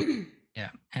 Yeah.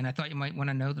 And I thought you might want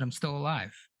to know that I'm still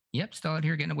alive. Yep, still out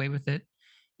here getting away with it.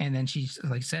 And then she's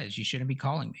like says, you shouldn't be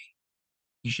calling me.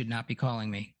 You should not be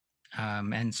calling me.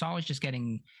 And Saul is just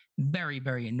getting very,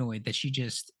 very annoyed that she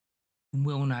just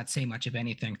will not say much of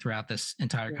anything throughout this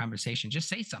entire conversation. Just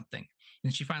say something.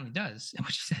 And she finally does. And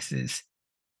what she says is,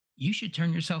 you should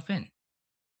turn yourself in.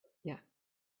 Yeah.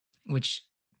 Which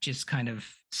just kind of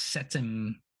sets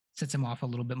him off a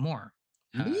little bit more.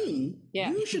 Me?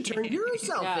 Yeah. You should turn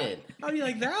yourself Yeah. in. How do you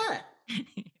like that?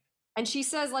 And she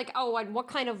says, like, oh, and what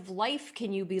kind of life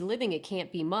can you be living? It can't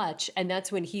be much. And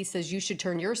that's when he says, you should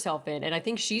turn yourself in. And I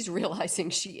think she's realizing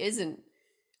she isn't,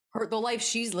 the life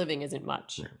she's living isn't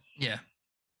much. Yeah.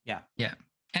 Yeah. Yeah.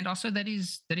 And also that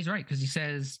he's right, because he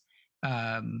says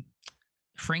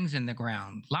Fring's in the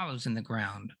ground, Lalo's in the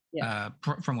ground,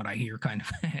 from what I hear, kind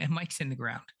of, and Mike's in the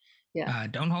ground. Yeah.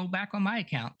 Don't hold back on my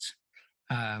account.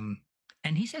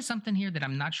 And he says something here that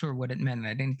I'm not sure what it meant, and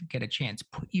I didn't get a chance.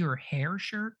 Put on your hair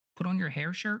shirt.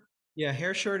 Yeah,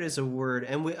 hair shirt is a word,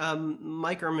 and we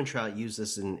Mike Ehrmantraut used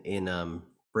this in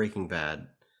Breaking Bad.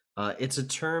 It's a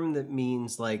term that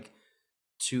means like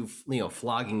to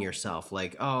flogging yourself,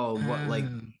 like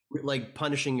like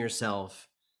punishing yourself.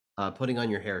 Putting on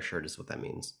your hair shirt is what that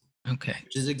means. Okay,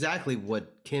 which is exactly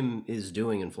what Kim is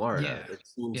doing in Florida. Yeah. It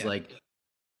seems like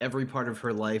every part of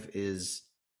her life is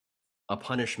a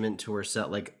punishment to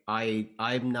herself. Like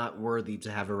I'm not worthy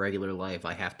to have a regular life.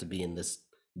 I have to be in this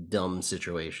dumb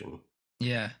situation.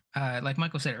 Yeah. Like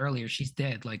Michael said earlier, she's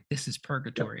dead. Like this is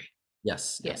purgatory.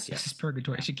 Yes. This is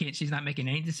purgatory. She's not making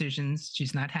any decisions.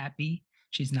 She's not happy.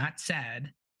 She's not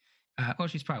sad. Well,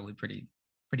 she's probably pretty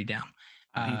down.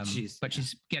 She's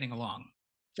getting along.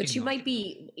 But she might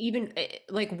be even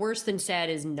like worse than sad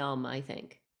is numb, I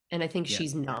think. And I think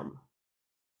she's numb.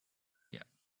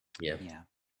 Yeah.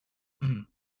 Mm-hmm.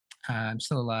 I'm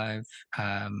still alive.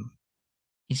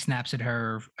 He snaps at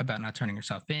her about not turning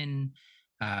herself in.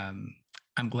 I'm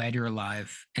glad you're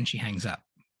alive. And she hangs up.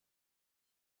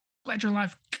 Glad you're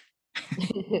alive.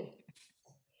 And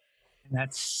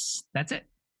that's it.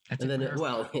 That's and it then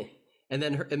and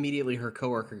then immediately her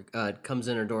coworker comes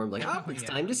in her dorm like, it's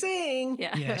time to sing.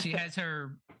 Yeah, she has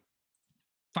her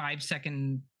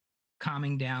 5-second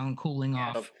calming down, cooling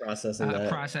off,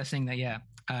 processing that. Yeah,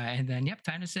 and then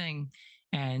time to sing.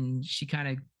 And she kind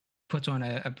of puts on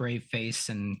a brave face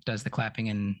and does the clapping,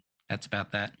 and that's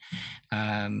about that.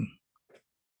 And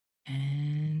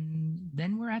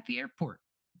then we're at the airport,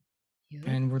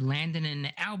 and we're landing in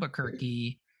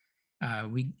Albuquerque.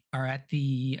 We are at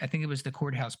I think it was the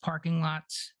courthouse parking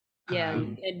lots. Yeah,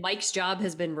 and Mike's job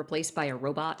has been replaced by a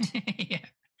robot.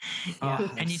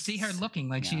 And you see her looking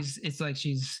like she's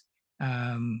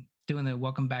doing the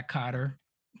welcome back Cotter,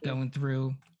 going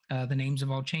through the names of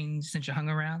all chains since you hung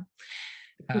around.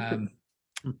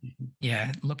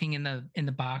 Looking in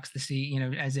the box to see,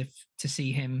 as if to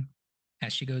see him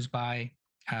as she goes by.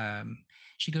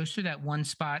 She goes through that one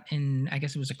spot in, I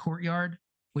guess it was a courtyard,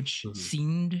 which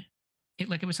seemed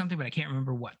like it was something, but I can't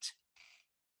remember what.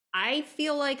 I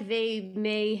feel like she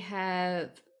may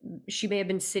have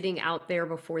been sitting out there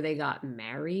before they got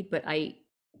married, but I'm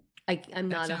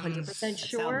not 100%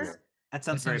 sure. That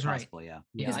sounds very right. possible, yeah.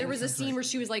 Because there was a scene where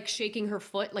she was like shaking her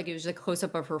foot, like it was a close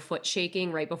up of her foot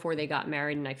shaking right before they got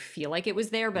married, and I feel like it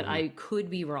was there, but I could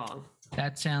be wrong.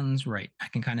 That sounds right. I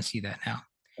can kind of see that now.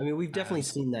 I mean, we've definitely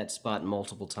seen that spot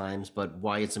multiple times, but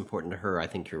why it's important to her, I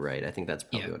think you're right. I think that's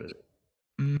probably what it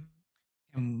is.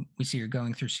 And we see her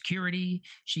going through security.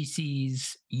 She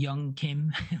sees young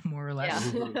Kim, more or less,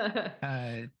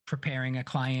 preparing a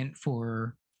client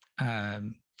for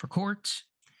court.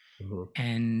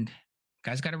 And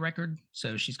guy's got a record,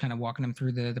 so she's kind of walking him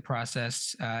through the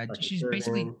process. She's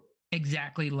basically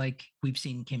exactly like we've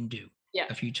seen Kim do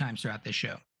a few times throughout this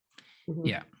show.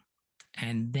 Yeah.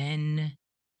 And then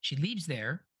she leaves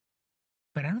there,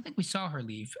 but I don't think we saw her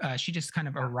leave. She just kind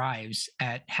of arrives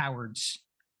at Howard's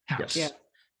house. Yeah.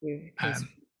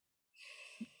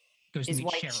 Goes to his meet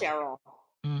wife Cheryl.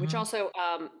 Which also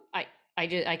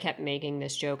I kept making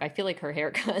this joke. I feel like her hair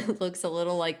kind of looks a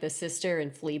little like the sister in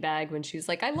Fleabag when she's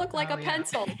like, I look like a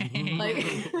pencil. Like,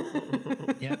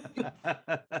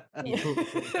 it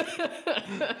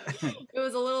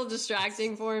was a little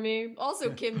distracting for me. Also,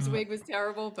 Kim's wig was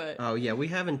terrible, but we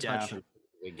haven't touched it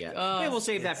yet. We'll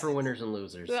save that for winners and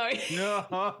losers. Sorry.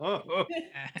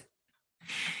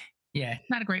 Yeah,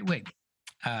 not a great wig.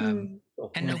 And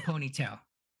no ponytail.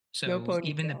 So No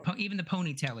even the ponytail. even the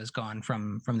ponytail is gone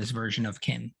from this version of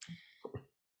Kim.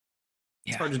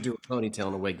 It's Yeah. hard to do a ponytail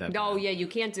and a wig that No, bad. yeah, you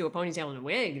can't do a ponytail and a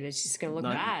wig. It's just gonna look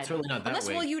bad. Certainly not that Unless,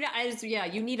 well, wig.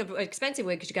 you need an expensive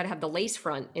wig because you got to have the lace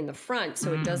front in the front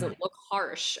so it doesn't look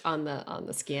harsh on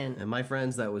the skin. And my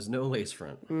friends, that was no lace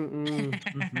front.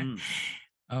 Mm-mm.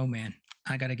 Oh man,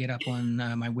 I got to get up on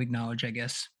my wig knowledge, I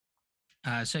guess.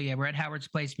 So yeah, we're at Howard's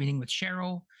place meeting with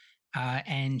Cheryl,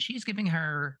 and she's giving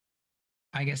her,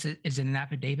 I guess, is it an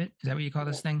affidavit? Is that what you call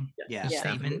this thing? Yeah. A Yeah.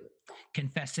 statement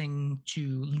confessing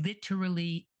to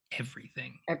literally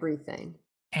everything. Everything.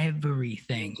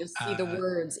 Just see the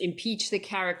words: impeach the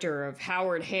character of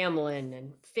Howard Hamlin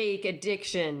and fake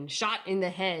addiction, shot in the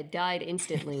head, died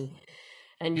instantly.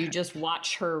 And you just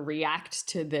watch her react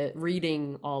to the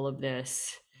reading all of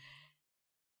this.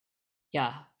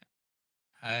 Yeah.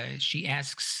 She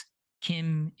asks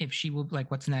Kim if she will, like,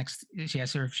 what's next? She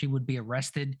asks her if she would be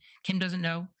arrested. Kim doesn't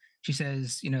know. She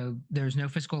says, there's no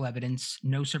physical evidence,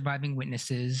 no surviving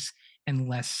witnesses,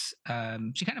 unless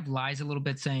she kind of lies a little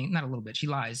bit, saying, not a little bit, she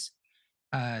lies,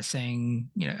 saying,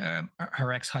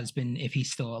 her ex-husband, if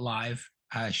he's still alive,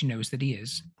 she knows that he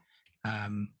is.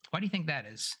 Why do you think that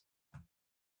is?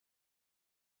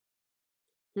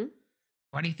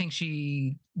 Why do you think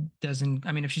she doesn't?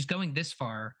 I mean, if she's going this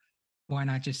far, why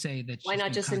not just say that? Why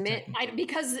not just admit?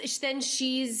 Because then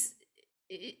she's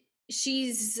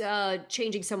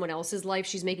changing someone else's life.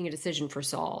 She's making a decision for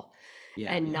Saul,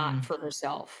 and not for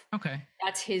herself. Okay,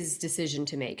 that's his decision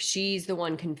to make. She's the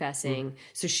one confessing,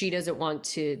 so she doesn't want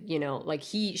to,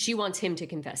 she wants him to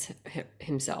confess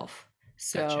himself.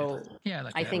 So gotcha. Yeah,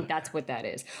 I think that's what that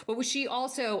is. But she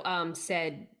also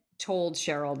told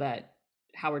Cheryl that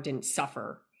Howard didn't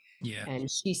suffer. Yeah. And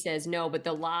she says, no, but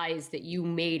the lies that you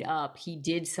made up, he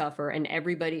did suffer. And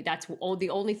everybody, that's the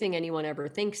only thing anyone ever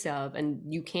thinks of. And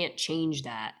you can't change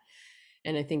that.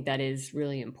 And I think that is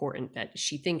really important, that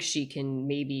she thinks she can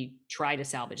maybe try to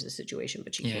salvage the situation,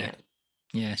 but she can't.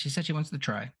 Yeah. She said she wants to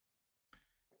try.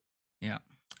 Yeah.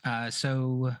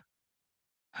 So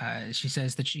she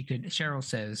says that Cheryl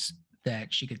says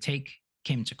that she could take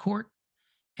Kim to court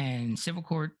and civil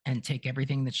court and take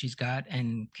everything that she's got.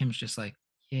 And Kim's just like,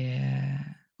 yeah.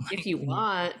 If you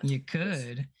want. You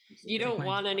could. You don't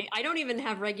want any. I don't even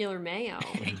have regular mayo.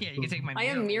 Yeah, you can take my mayo.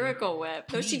 I have Miracle Whip.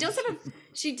 Though she does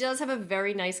have a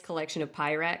very nice collection of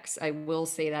Pyrex. I will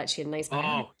say that she had a nice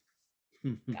Pyrex.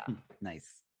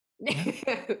 Nice.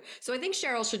 So I think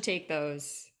Cheryl should take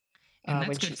those. And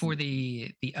that's good for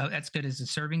that's good as a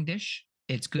serving dish.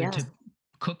 It's good to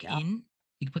cook in.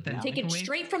 You can put that in take it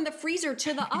straight from the freezer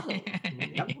to the oven.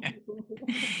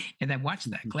 And then watch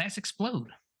that glass explode.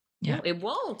 Yeah. No, it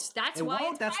won't. That's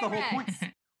why. That's the whole point.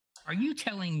 Are you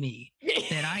telling me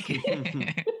that I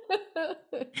can?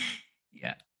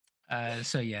 Yeah.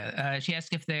 She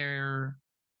asked if the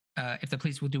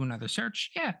police will do another search.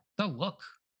 Yeah, they'll look,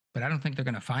 but I don't think they're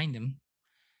going to find him.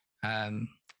 And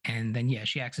then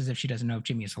she asks as if she doesn't know if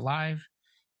Jimmy is alive.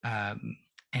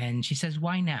 And she says,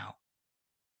 "Why now?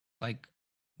 Like,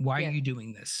 why are you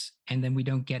doing this?" And then we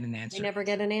don't get an answer. We never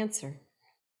get an answer.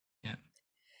 Yeah.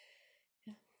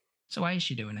 So why is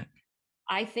she doing it?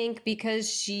 I think because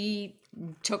she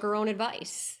took her own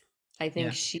advice. I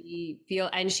think she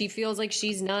feels like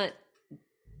she's not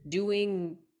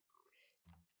doing.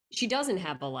 She doesn't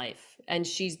have a life, and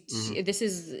this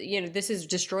has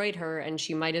destroyed her, and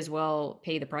she might as well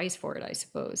pay the price for it, I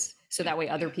suppose. So that way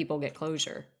other people get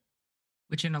closure.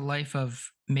 Which in a life of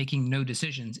making no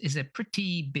decisions is a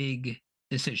pretty big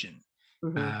decision.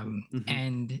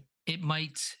 And it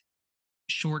might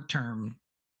short term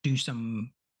do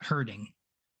some hurting,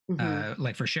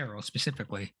 like for Cheryl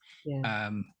specifically.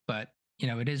 Yeah. But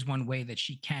it is one way that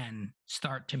she can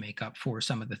start to make up for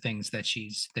some of the things that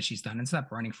she's done and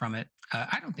stop running from it.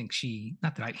 I don't think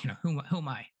who am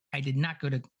I? I did not go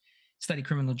to study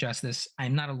criminal justice.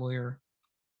 I'm not a lawyer,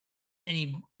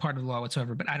 any part of the law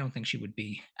whatsoever, but I don't think she would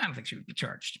be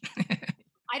charged.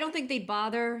 I don't think they'd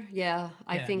bother. Yeah.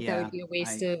 I think that would be a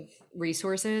waste of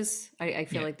resources. I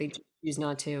feel like they choose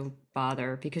not to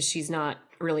bother because she's not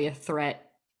really a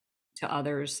threat to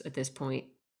others at this point.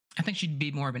 I think she'd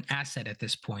be more of an asset at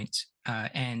this point,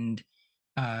 and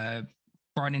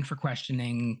brought in for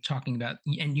questioning, talking about,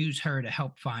 and use her to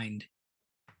help find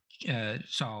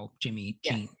Saul, Jimmy,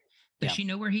 Gene. Does she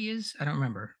know where he is? I don't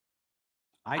remember.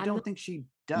 I don't think she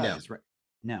does. No. Right?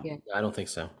 No. Yeah. I don't think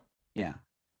so. Yeah.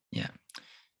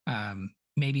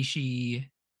 Maybe she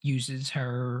uses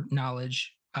her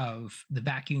knowledge of the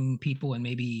vacuum people, and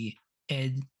maybe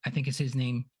Ed, I think is his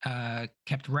name,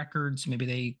 kept records. Maybe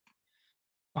they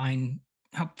find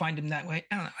help find him that way.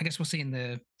 I don't know. I guess we'll see in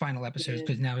the final episodes Yeah.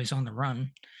 because now he's on the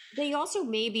run. They also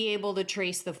may be able to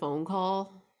trace the phone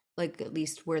call, like at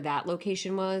least where that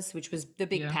location was, which was the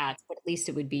Big Yeah. Pats, but at least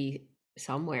it would be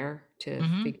somewhere to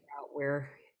Mhm. figure out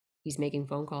where he's making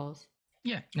phone calls.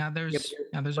 Yeah. Now there's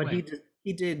a But way.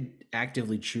 he did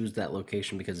actively choose that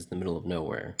location because it's in the middle of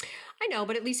nowhere. I know,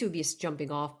 but at least it would be a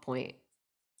jumping off point,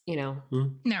 you know.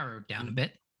 Narrowed down a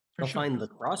bit. For They'll sure. find the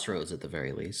crossroads at the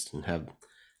very least and have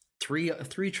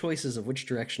three choices of which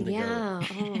direction to go. Yeah.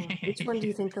 Oh, which one do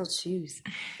you think they'll choose?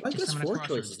 I Just guess some of the 4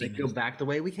 crossroads choices. They go demons. back the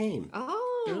way we came.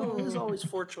 There's Oh, always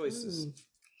 4 choices.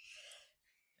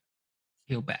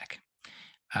 Peel back.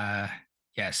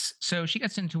 Yes. So she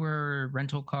gets into her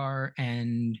rental car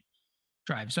and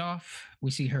drives off. We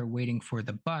see her waiting for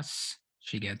the bus.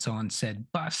 She gets on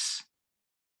said bus.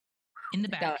 In the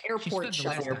back. she airport stood the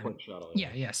last shuttle. time. shuttle.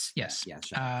 Yeah, yes. Yeah,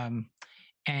 sure.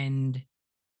 And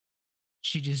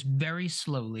she just very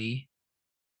slowly,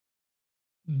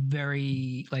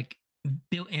 very like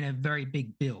built in a very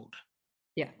big build,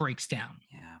 Yeah. breaks down.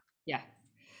 Yeah. Yeah.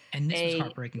 And this was They-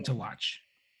 heartbreaking to watch.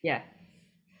 Yeah.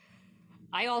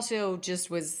 I also just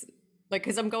was like,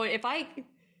 because I'm going,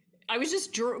 I was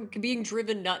just being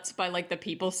driven nuts by like the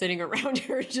people sitting around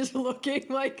her, just looking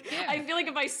like, Yeah. I feel like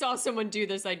if I saw someone do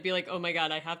this, I'd be like, oh my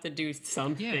God, I have to do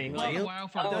something. Yeah, it Like, took a while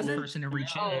for one doesn't- person to reach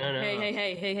oh, in. No.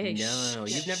 hey. No,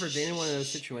 shh, you've never been in one of those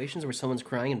shh. situations where someone's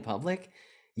crying in public.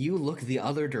 You look the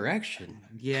other direction.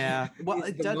 Yeah. Well,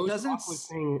 It's it the most doesn't. awkward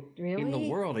thing in the Really?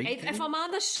 world. Are you If kidding? I'm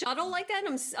on the shuttle like that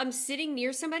and I'm sitting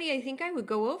near somebody, I think I would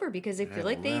go over because I feel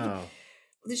like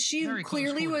she Very close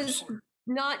clearly quarters. was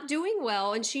not doing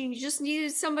well and she just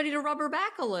needed somebody to rub her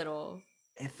back a little.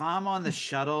 If I'm on the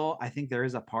shuttle, I think there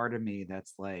is a part of me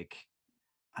that's like,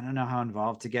 I don't know how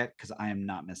involved to get because I am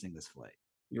not missing this flight.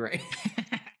 You're right.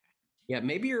 Yeah,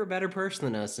 maybe you're a better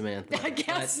person than us, Samantha. I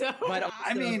guess so. But I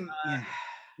also, mean,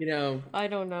 you know, I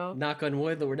don't know knock on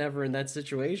wood that we're never in that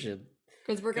situation.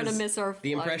 because we're gonna 'Cause miss our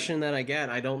The flight. impression that I get,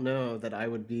 I don't know that I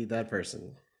would be that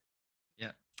person.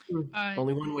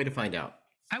 Only one way to find out.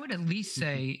 I would at least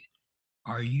say,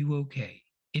 "Are you okay?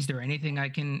 Is there anything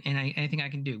anything I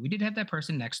can do?" We did have that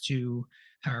person next to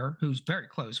her who's very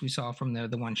close. We saw from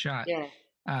the one shot. Yeah,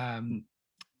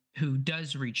 Who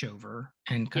does reach over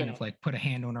and kind Yeah. of like put a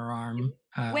hand on her arm.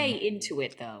 way into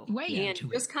it though. way And into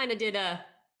it. just kind of did a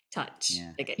touch.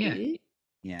 Yeah. Like a, Yeah.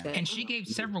 yeah. But- And she gave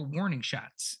several warning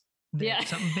shots. that Yeah.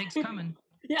 Something big's coming.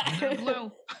 yeah. I'm gonna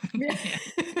blow. Yeah.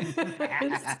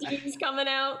 Steam's coming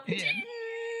out. Yeah.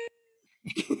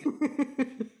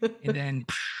 And then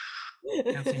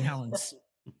down St. Helens.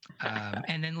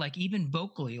 And then like even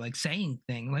vocally like saying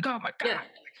things like, "Oh my God. Yeah.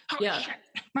 Oh Yeah. shit.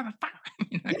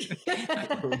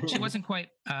 Motherfucker." She wasn't quite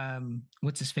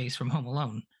what's his face from Home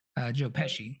Alone, Joe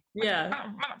Pesci. Yeah.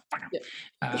 "Oh,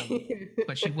 motherfucker."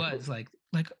 But she was like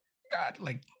God,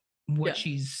 like what Yeah.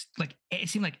 she's like. It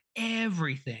seemed like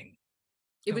everything.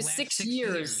 It the was last 6 6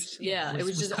 years. Yeah. It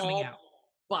was just coming all out.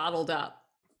 bottled up.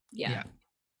 Yeah.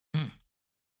 Hmm.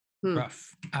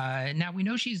 Rough. Now we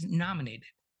know she's nominated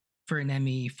for an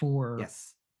Emmy for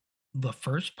Yes. the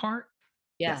first part.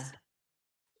 Yeah. Yes.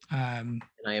 And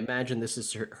I imagine this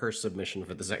is her submission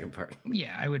for the second part,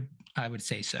 Yeah, I would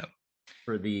say so.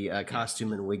 for the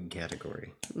costume and wig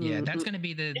category. Yeah, Mm, that's going to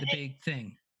be the big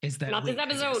thing. Is that Not this wig, I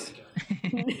guess. episode.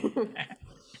 I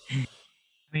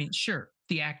mean, sure,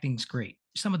 the acting's great.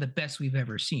 Some of the best we've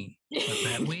ever seen. But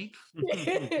that wig,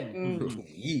 Mm.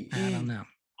 Yeet. I don't know.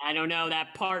 I don't know.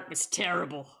 That part was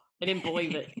terrible. I didn't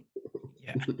believe it.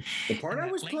 Yeah. The part I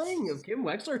that was lace. playing of Kim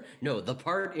Wexler? No, the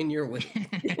part in your wig.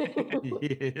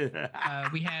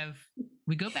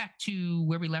 We go back to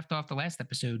where we left off the last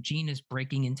episode. Gene is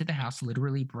breaking into the house,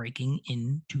 literally breaking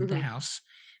into the Mhm. house.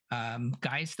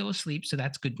 Guy is still asleep, so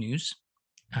that's good news.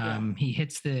 Yeah. He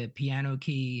hits the piano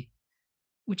key,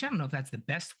 which I don't know if that's the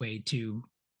best way to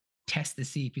test to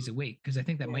see if he's awake, because I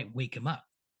think that Yeah. might wake him up.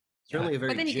 Certainly a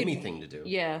very then you Jimmy can- thing to do.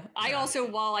 Yeah. I Yeah. also,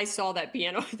 while I saw that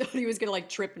piano, I thought he was gonna like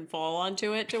trip and fall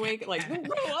onto it to wake. Like,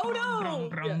 oh no!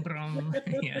 Brum, brum, brum.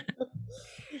 Yeah.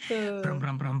 Brum,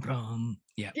 brum, brum, brum.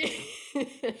 Yeah.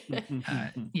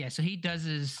 Yeah. So he does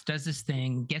his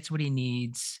thing, gets what he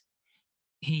needs.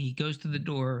 He goes to the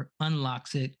door,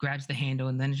 unlocks it, grabs the handle,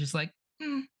 and then it's just like,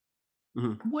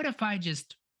 Mhm. what if I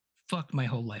just fucked my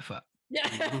whole life up?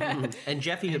 And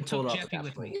Jeffy had And took pulled off Jeffy that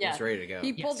with point. me. He was Yeah. ready to go.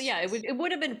 He pulled. Yes. Yeah, it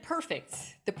would have been perfect.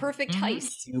 The perfect Mhm.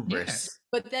 heist. Hubris.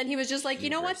 But then he was just like, you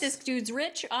know what? Hubris. This dude's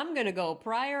rich. I'm gonna go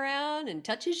pry around and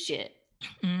touch his shit.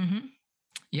 Mm-hmm.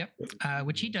 Yep.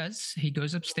 Which he does. He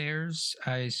goes upstairs.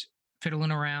 He's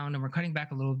fiddling around, and we're cutting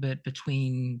back a little bit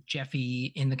between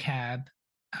Jeffy in the cab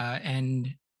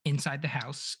and inside the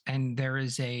house. And there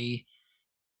is a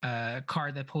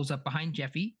car that pulls up behind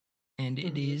Jeffy, and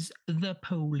it is the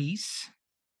police.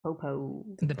 Popo.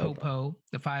 The Popo,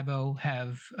 the 5-0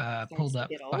 have pulled up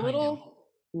Get a behind him. little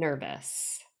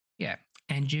nervous. Yeah,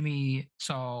 and Jimmy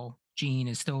saw Gene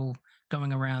is still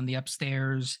going around the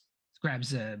upstairs,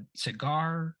 grabs a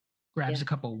cigar, grabs a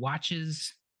couple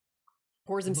watches,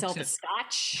 Pours himself a looks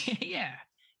scotch.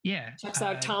 yeah. Checks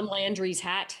out Tom Landry's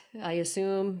hat, I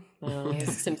assume. It's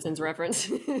a Simpsons reference.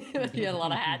 He had a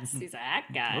lot of hats. He's a hat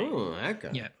guy. Oh, that guy.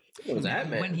 Yeah. What was that,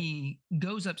 man? When he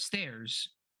goes upstairs,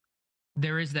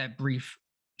 there is that brief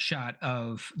shot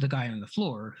of the guy on the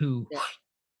floor who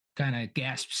kind of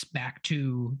gasps back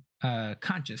to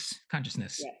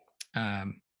consciousness.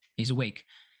 He's awake.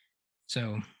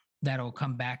 So that'll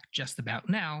come back just about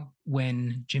now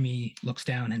when Jimmy looks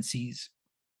down and sees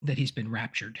that he's been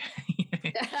raptured.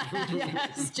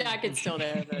 His jacket's still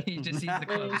there. But... he just sees the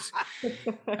clothes.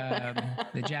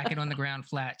 The jacket on the ground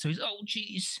flat. So he's, oh,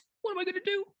 geez, what am I going to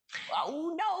do?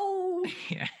 Oh, no.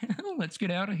 Yeah, let's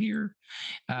get out of here.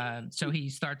 So he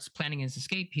starts planning his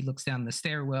escape. He looks down the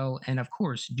stairwell. And of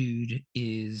course, dude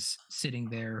is sitting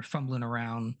there fumbling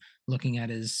around, looking at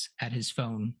his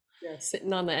phone. Yeah,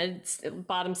 sitting on the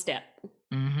bottom step.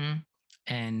 Mm-hmm.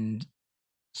 And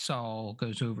Saul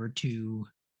goes over to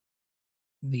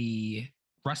the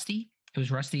Rusty. It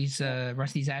was Rusty's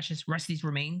ashes, Rusty's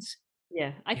remains.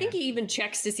 Yeah, I think he even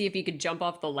checks to see if he could jump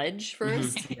off the ledge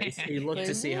first. He looked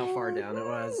to see how far down it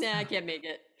was. Nah, I can't make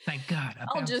it. Thank God.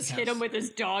 I'll just hit him with his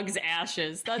dog's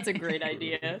ashes. That's a great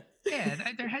idea. Yeah,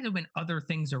 there had to have been other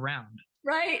things around.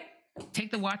 Right. Take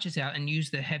the watches out and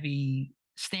use the heavy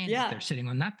stand that they're sitting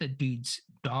on, not the dude's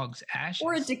dog's ashes.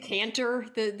 Or a decanter.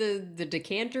 The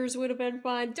decanters would have been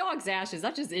fine. Dog's ashes,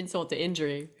 that's just insult to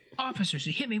injury. Officers,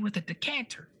 he hit me with a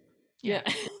decanter. Yeah.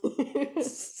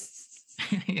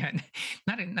 Yeah,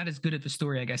 not as good of a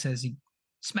story, I guess, as he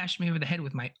smashed me over the head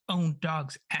with my own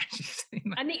dog's ashes.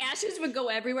 And the ashes would go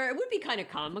everywhere. It would be kind of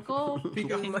comical.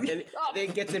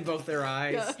 It gets in both their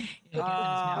eyes.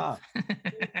 Yeah.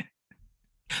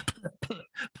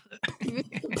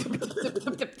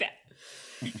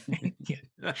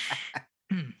 Yeah.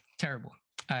 Terrible.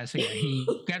 So yeah,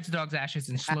 he grabs the dog's ashes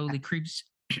and slowly creeps,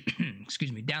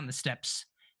 down the steps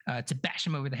to bash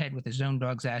him over the head with his own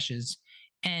dog's ashes.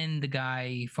 And the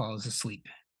guy falls asleep.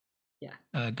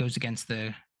 Yeah. Goes against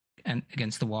the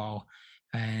wall,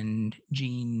 and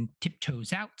Gene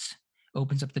tiptoes out,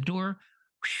 opens up the door.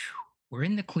 Whew, we're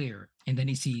in the clear. And then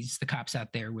he sees the cops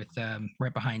out there with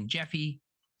right behind Jeffy.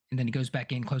 And then he goes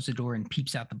back in, closes the door, and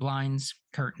peeps out the blinds,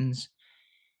 curtains.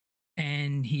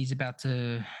 And he's about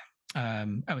to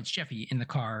it's Jeffy in the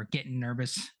car, getting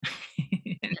nervous.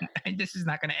 And this is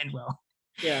not going to end well.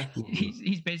 Yeah.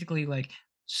 He's basically like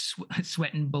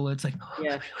sweating bullets, like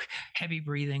heavy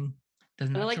breathing.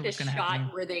 Doesn't know like the shot happen.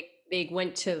 Where they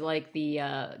went to like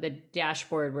the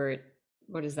dashboard where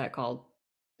what is that called?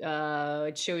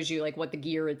 It shows you like what the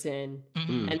gear it's in,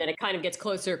 and then it kind of gets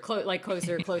closer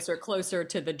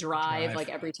to the drive. Like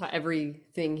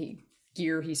everything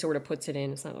gear he sort of puts it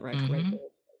in. It's not the right way.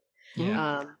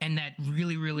 Yeah, and that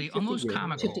really almost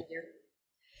comical,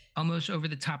 almost over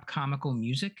the top comical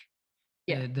music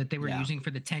that they were using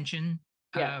for the tension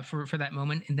for that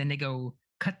moment, and then they go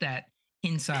cut that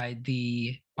inside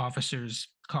the officer's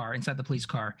car, inside the police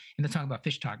car, and they're talking about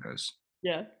fish tacos.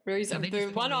 Yeah, very. So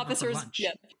the one officer's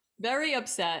very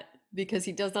upset because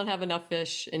he does not have enough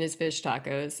fish in his fish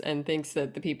tacos and thinks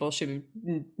that the people should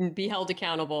be held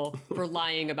accountable for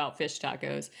lying about fish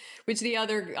tacos, which the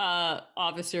other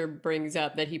officer brings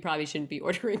up that he probably shouldn't be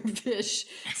ordering fish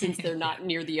since they're not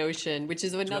near the ocean, which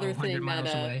is another thing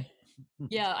that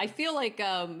yeah, I feel like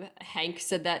Hank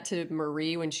said that to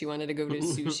Marie when she wanted to go to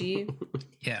sushi.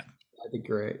 Yeah, that'd be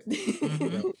great.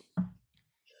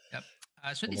 Yep.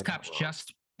 So these cops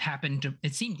just happened to,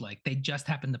 it seemed like they just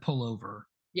happened to pull over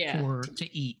to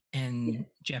eat, and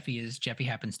Jeffy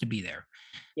happens to be there.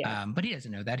 Yeah. But he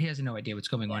doesn't know that. He has no idea what's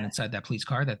going on inside that police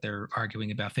car, that they're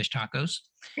arguing about fish tacos.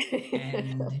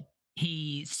 And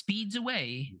he speeds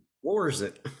away. Floors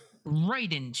it.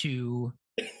 Right into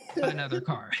another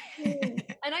car.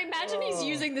 And I imagine he's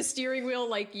using the steering wheel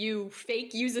like you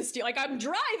fake use a steer. Like I'm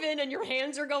driving and your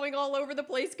hands are going all over the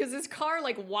place because his car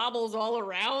like wobbles all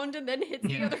around and then hits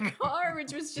the other car,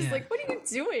 which was just like, what are you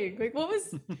doing? Like, what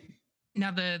was? Now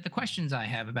the questions I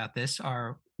have about this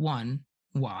are, one,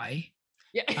 why?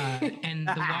 Yeah. And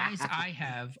the whys I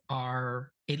have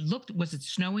are, was it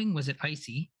snowing? Was it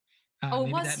icy?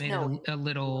 Maybe that made it a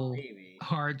little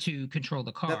hard to control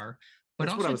the car. But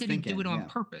also, did he do it on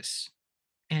purpose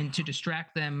and to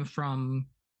distract them from?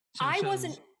 I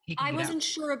wasn't he can I get out. wasn't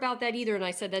sure about that either, and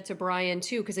I said that to Brian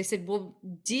too, because I said, "Well,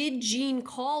 did Jean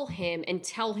call him and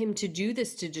tell him to do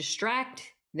this to distract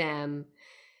them,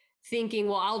 thinking,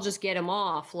 well, I'll just get him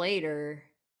off later."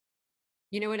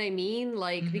 You know what I mean?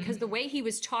 Like, because the way he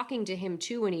was talking to him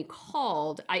too when he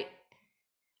called, I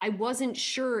wasn't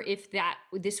sure if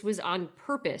this was on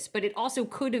purpose, but it also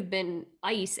could have been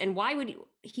ice. And why would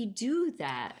he do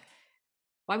that?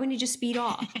 Why wouldn't he just speed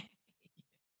off?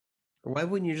 Why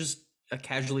wouldn't you just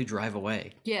casually drive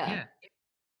away? Yeah.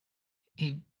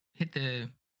 He hit the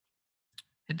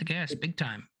gas big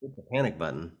time. Hit the panic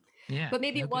button. Yeah. But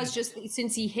maybe no it was good. just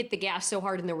since he hit the gas so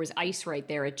hard and there was ice right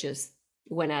there, it just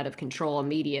went out of control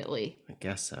immediately. I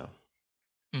guess so.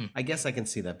 Hmm. I guess I can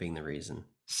see that being the reason.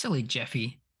 Silly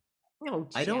Jeffy. Oh,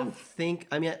 I don't Jeff. think.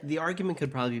 I mean, the argument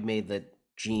could probably be made that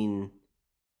Jean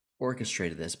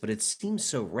orchestrated this, but it seems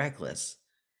so reckless.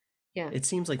 Yeah. It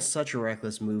seems like such a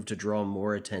reckless move to draw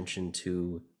more attention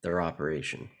to their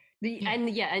operation.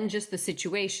 And just the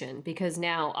situation, because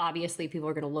now obviously people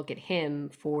are going to look at him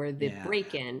for the Yeah.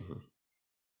 break-in Mhm.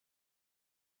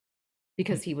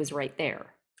 because he was right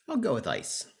there. I'll go with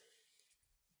ice.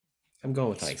 I'm going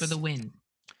with It's ice. for the win.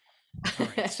 All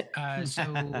right.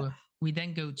 So we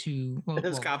then go to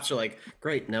Those cops are like,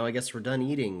 great, now I guess we're done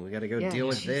eating. We got to go Yeah. deal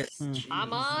with this.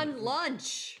 I'm on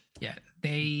lunch. yeah,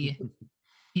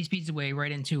 he speeds away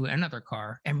right into another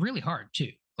car and really hard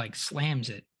too, like slams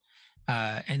it.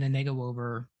 And then they go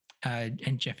over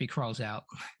and Jeffy crawls out.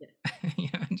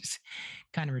 Just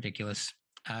kind of ridiculous.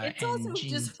 It's and also Jean-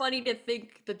 just funny to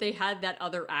think that they had that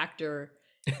other actor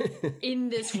in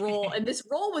this role, and this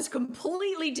role was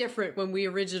completely different when we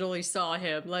originally saw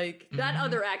him. Like that Mhm.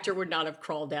 other actor would not have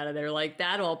crawled out of there like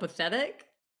that, all pathetic.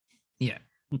 Yeah.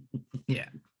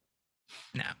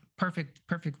 No, perfect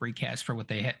recast for what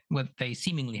they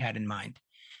seemingly had in mind.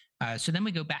 So then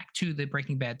we go back to the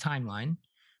Breaking Bad timeline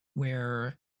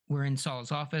where we're in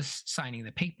Saul's office signing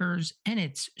the papers, and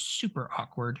it's super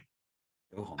awkward.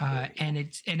 Oh, And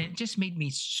it just made me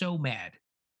so mad.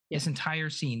 This entire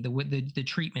scene, the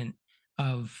treatment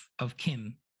of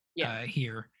Kim Yeah.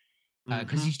 here,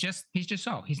 because Mhm. he's just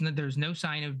Saul. There's no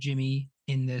sign of Jimmy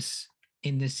in this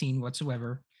scene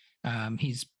whatsoever.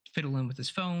 He's fiddling with his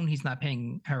phone. He's not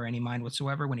paying her any mind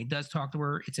whatsoever. When he does talk to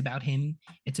her, it's about him.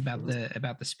 It's about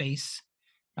the space.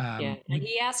 Yeah. And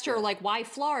he asked her, like, why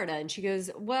Florida? And she goes,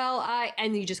 well,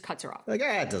 and he just cuts her off. like,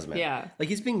 it doesn't matter. Yeah. Like,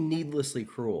 he's being needlessly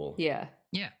cruel. Yeah.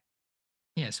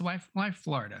 Yeah, so why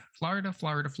Florida? Florida.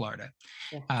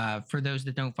 Yeah. For those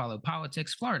that don't follow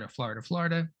politics,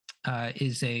 Florida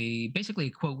is basically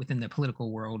a quote within the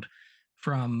political world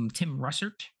from Tim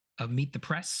Russert of Meet the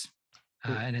Press,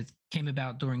 and it came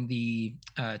about during the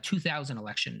 2000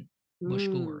 election. Bush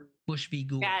v.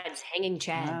 Gore. Chads, hanging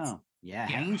chads. Oh, yeah,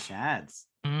 hanging chads.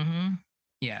 Mm-hmm.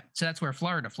 Yeah, so that's where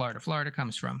Florida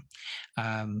comes from.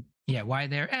 Why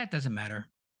there? It doesn't matter.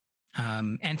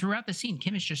 And throughout the scene,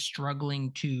 Kim is just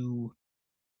struggling to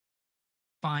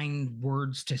find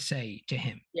words to say to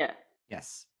him, Yeah.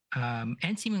 Yes.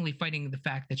 and seemingly fighting the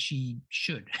fact that she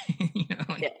should,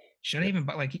 Yeah. should I even?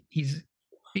 But like he's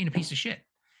being a piece of shit.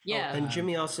 Yeah. And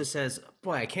Jimmy also says,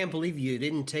 boy, I can't believe you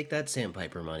didn't take that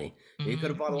sandpiper money. You could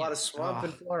have bought a lot of swamp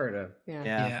in Florida.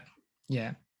 Yeah.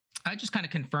 Yeah. I just kind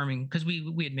of confirming because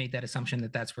we had made that assumption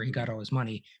that that's where he got all his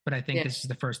money, but I think Yeah. this is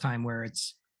the first time where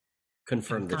it's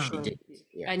Confirmed that she Confirmed. did.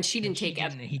 Yeah. And she didn't she take a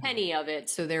didn't, he did. penny of it,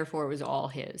 so therefore it was all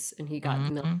his, and he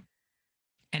got the Mhm.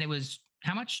 And it was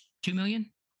how much? 2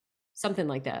 million? something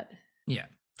like that. Yeah.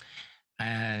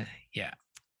 Yeah.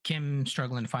 Kim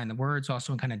struggling to find the words,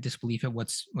 also in kind of disbelief at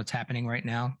what's happening right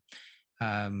now.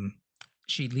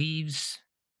 She leaves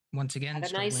once again. Have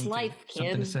a nice struggling to- life,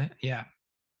 something to Kim. say.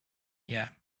 Yeah.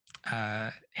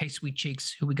 Hey, sweet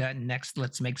cheeks, who we got next?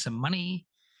 Let's make some money.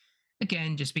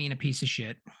 Again, just being a piece of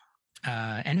shit.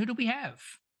 And who do we have?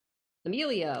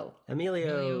 Emilio.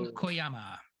 Emilio.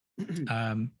 Koyama.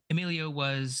 Emilio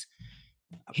was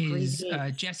his Crazy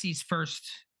Eight. Jesse's first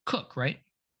cook, right?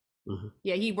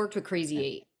 Yeah, he worked with Crazy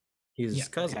Eight. He's Yeah. his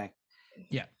cousin. Okay.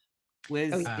 Yeah.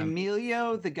 Was Um,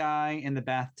 Emilio the guy in the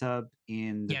bathtub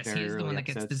in the Yes, very he is the early one that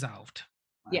gets episodes? dissolved.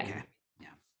 Yeah. Okay.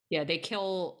 Yeah, they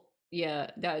kill.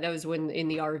 Yeah, that was when in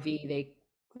the RV they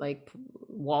like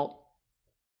Walt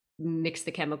mixed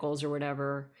the chemicals or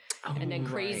whatever, and then Oh,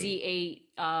 Crazy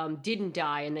right. Eight didn't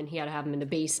die, and then he had to have him in the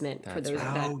basement for That's those.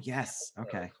 right. That, Oh yes.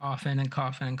 Okay.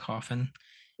 Coughing.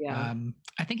 yeah,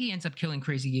 I think he ends up killing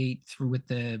Crazy Eight through with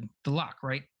the lock,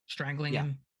 right? Strangling Yeah.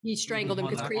 him. he strangled him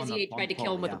on because the- on Crazy the- Eight on tried the to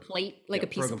kill him pole, with yeah. a plate, like Yeah, a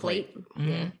piece of broken plate. plate.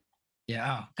 Yeah. Mhm.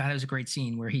 Yeah. Oh, God, that was a great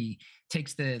scene where he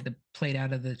takes the plate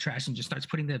out of the trash and just starts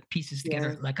putting the pieces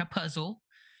together Yeah. like a puzzle.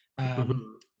 Mhm.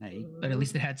 Hey. but at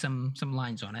least it had some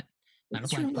lines on it. Not a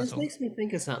blank This puzzle. makes me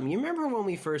think of something. You remember when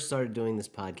we first started doing this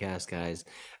podcast, guys?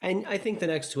 And I think the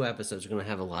next 2 episodes are going to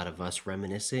have a lot of us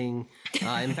reminiscing.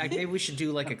 In fact, maybe we should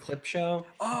do like a clip show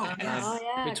Oh, yes. Oh,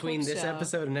 yeah, between clip this show.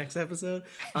 episode and next episode.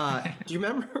 Do you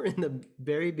remember in the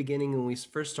very beginning when we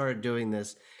first started doing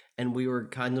this and we were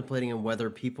contemplating on whether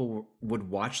people would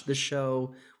watch the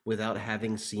show without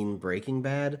having seen Breaking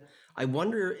Bad? I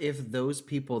wonder if those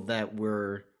people that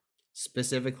were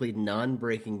specifically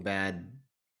non-Breaking Bad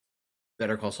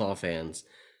Better Call Saul fans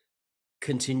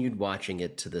continued watching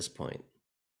it to this point.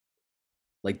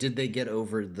 Like, did they get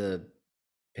over the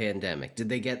pandemic? Did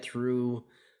they get through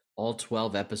all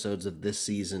 12 episodes of this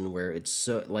season where it's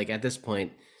so, like, at this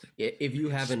point, if you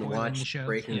haven't Spoiling the watched show.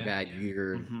 Breaking Yeah. Bad,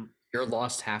 Mhm. you're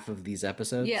lost half of these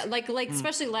episodes. Yeah, like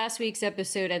especially last week's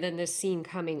episode and then this scene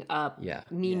coming up Yeah.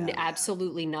 mean Yeah.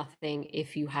 absolutely nothing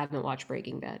if you haven't watched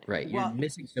Breaking Bad. Right. You're Well-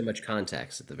 missing so much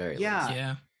context at the very Yeah. least.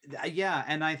 Yeah. Yeah,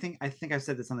 and I think I've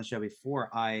said this on the show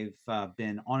before. I've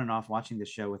been on and off watching this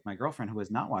show with my girlfriend who has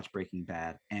not watched Breaking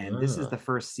Bad, and this is Ah. the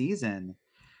first season.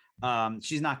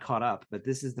 She's not caught up, but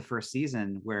this is the first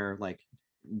season where, like,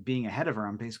 being ahead of her,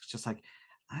 I'm basically just like,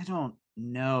 I don't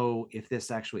know if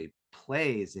this actually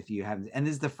plays if you haven't. And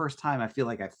this is the first time I feel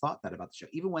like I've thought that about the show.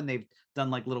 Even when they've done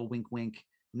like little wink, wink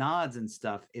nods and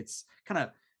stuff, it's kind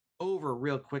of over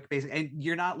real quick, basically, and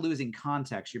you're not losing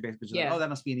context. You're basically just like, Yeah. oh, that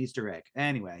must be an Easter egg.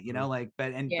 Anyway, you know, like,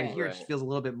 but Yeah. here it just feels a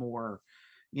little bit more,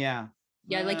 yeah.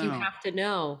 Yeah, I like you don't know. have to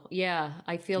know. Yeah,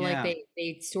 I feel Yeah. like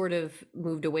they sort of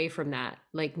moved away from that,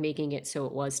 like making it so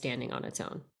it was standing on its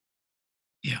own.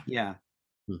 Yeah.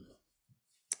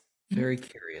 Very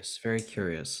curious. Very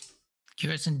curious.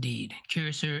 Curious indeed.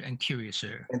 Curiouser and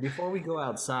curiouser. And before we go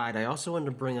outside, I also wanted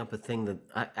to bring up a thing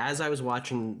that, as I was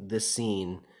watching this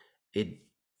scene,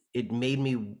 it made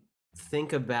me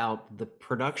think about the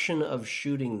production of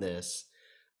shooting this,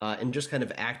 and just kind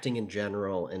of acting in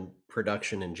general and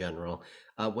production in general.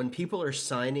 When people are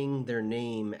signing their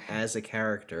name as a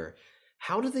character,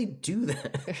 how do they do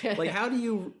that? Like, how do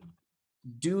you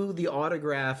do the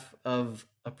autograph of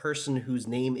a person whose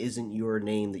name isn't your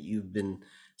name that you've been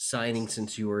signing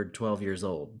since you were 12 years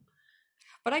old?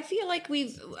 But I feel like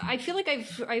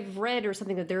I've read or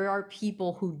something that there are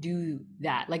people who do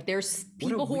that. Like there's What a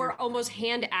people who are weird- almost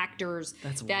hand actors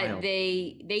That's that wild.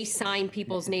 they sign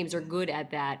people's names, are good at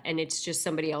that, and it's just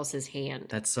somebody else's hand.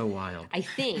 That's so wild. I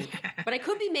think, but I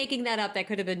could be making that up. That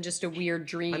could have been just a weird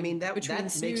dream. I mean, that between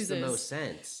makes the snoozes. most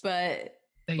sense. But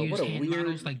They But use what a hand weird-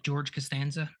 models like George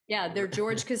Costanza. yeah, they're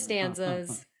George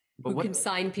Costanzas But who what- can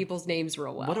sign people's names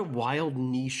real well. What a wild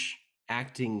niche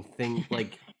acting thing.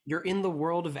 Like, you're in the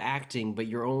world of acting, but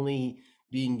you're only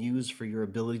being used for your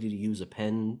ability to use a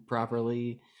pen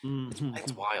properly. Mhm.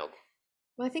 It's wild.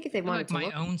 Well, I think if they I feel wanted like to my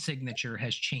look, own signature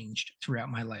has changed throughout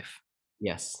my life.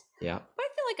 Yes. Yeah. but I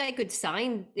feel like I could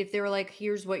sign if they were like,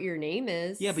 "Here's what your name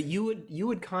is." Yeah, but you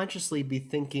would consciously be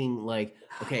thinking like,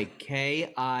 okay,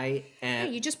 Yeah,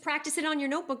 KIN. you just practice it on your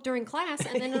notebook during class,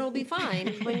 and then it'll be fine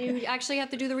when you actually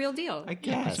have to do the real deal. I Put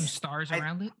guess. some stars I-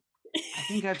 around it. I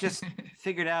think I've just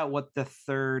figured out what the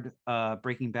third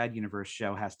Breaking Bad universe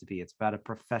show has to be. It's about a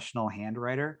professional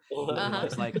handwriter. Uh-huh.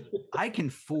 It's like, I can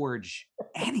forge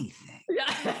anything.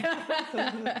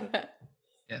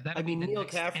 Yeah, that'd I be mean, the Neil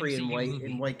next Caffrey in MCU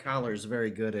movie. White Collar is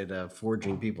very good at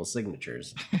forging people's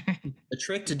signatures. The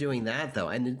trick to doing that, though,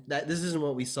 and this isn't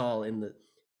what we saw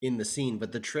in the scene,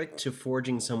 but the trick to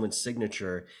forging someone's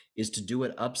signature is to do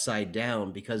it upside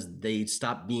down, because they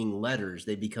stop being letters;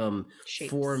 they become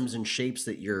Shapes. forms and shapes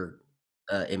that you're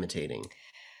imitating.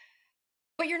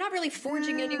 But you're not really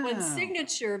forging anyone's Yeah.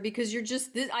 signature because you're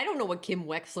just. I don't know what Kim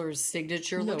Wexler's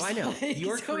signature No, looks I know like.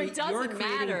 you're, so it you're doesn't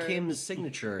creating matter. Kim's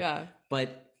signature, Yeah.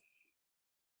 but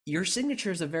your signature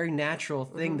is a very natural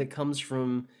thing Mhm. that comes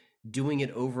from doing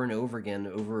it over and over again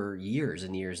over years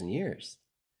and years and years.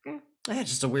 Yeah. That's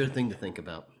just a weird thing to think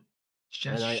about. It's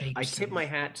just And I shapes tip and my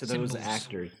hat to those symbols.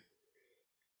 actors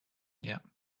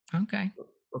Okay.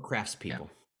 or craftspeople.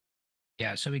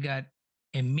 Yeah. So we got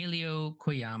Emilio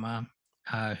Koyama,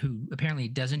 who apparently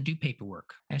doesn't do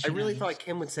paperwork. As I she really does. thought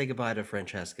Kim would say goodbye to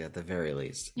Francesca at the very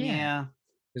least, Yeah.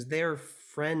 because they're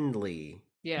friendly,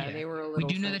 Yeah, Yeah. they were a We little.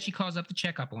 do know fun- that she calls up to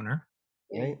check up on her.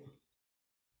 right?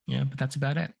 Yeah, but that's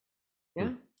about it. Yeah.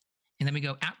 And then we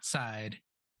go outside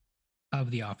of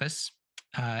the office.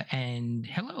 And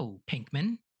hello,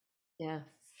 Pinkman. Yeah.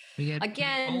 We get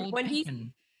Again, old when he-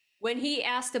 Pinkman. When he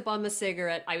asked to bum a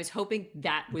cigarette, I was hoping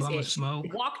that was Bum a it. smoke.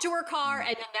 Walk to her car,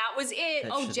 and then that was it.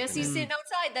 That Oh, should've Jesse's been- sitting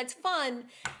outside. That's fun.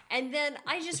 And then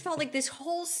I just felt like this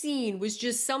whole scene was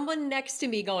just someone next to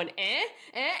me going,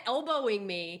 elbowing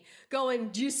me, going,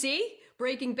 "Do you see?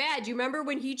 Breaking Bad. You remember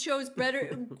when he chose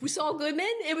Saul Goodman?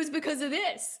 It was because of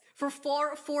this for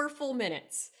four full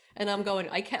minutes. And I'm going,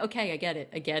 okay, I get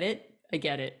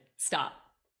it. Stop.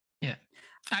 Yeah.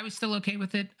 I was still okay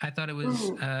with it. I thought it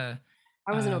was I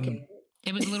wasn't okay.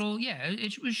 It was a little,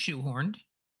 it was shoehorned.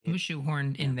 It was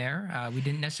shoehorned in there. We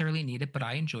didn't necessarily need it, but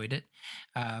I enjoyed it.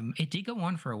 It did go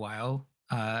on for a while.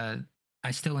 I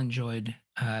still enjoyed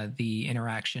the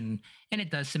interaction, and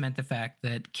it does cement the fact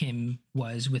that Kim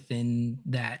was within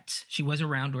that. She was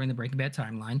around during the Breaking Bad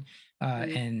timeline,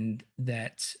 and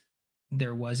that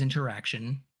there was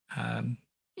interaction. I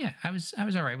was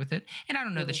all right with it, and I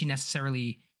don't know that she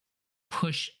necessarily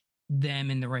pushed them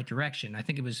in the right direction. I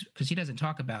think it was because he doesn't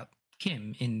talk about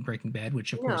Kim in Breaking Bad,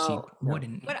 which of course he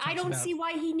wouldn't. But I don't see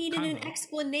why he needed an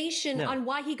explanation on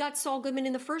why he got Saul Goodman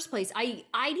in the first place.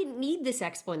 I didn't need this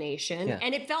explanation,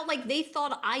 and it felt like they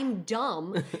thought I'm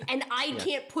dumb and I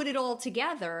can't put it all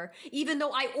together, even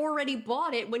though I already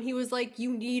bought it when he was like,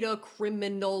 "You need a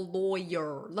criminal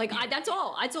lawyer." Like that's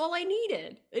all I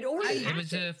needed. It already it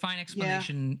was a fine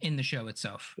explanation in the show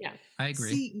itself. Yeah, I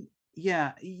agree. See,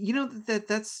 you know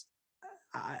that's.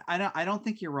 I don't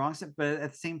think you're wrong, but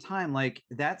at the same time, like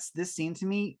this scene to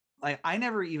me, like I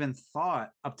never even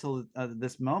thought up till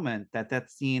this moment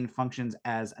that scene functions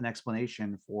as an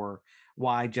explanation for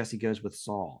why Jesse goes with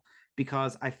Saul,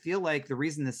 because I feel like the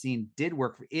reason the scene did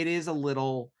work, it is a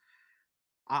little.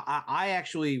 I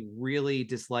actually really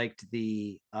disliked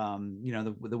the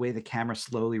the way the camera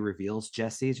slowly reveals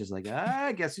Jesse. It's just like,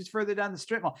 I guess who's further down the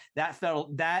strip mall.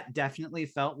 That definitely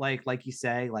felt like you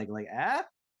say,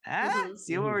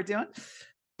 see what we're doing.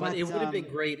 But it would have been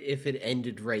great if it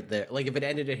ended right there. Like if it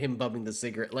ended at him bumming the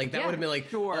cigarette. Like that would have been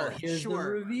like, here's the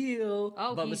reveal.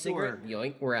 Bum a cigarette.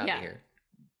 Yoink, we're out of here.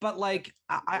 But like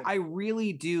I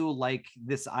really do like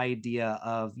this idea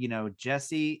of,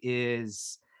 Jesse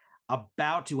is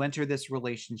about to enter this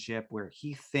relationship where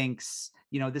he thinks,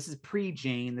 this is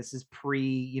pre-Jane, this is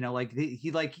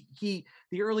the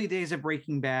early days of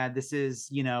Breaking Bad. This is,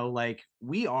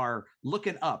 we are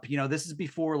looking up, this is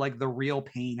before like the real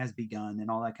pain has begun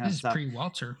and all that kind of stuff.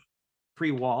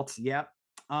 Pre-Walt. Yep.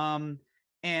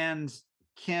 And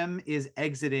Kim is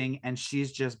exiting and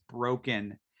she's just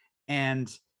broken. And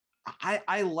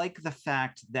I like the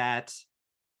fact that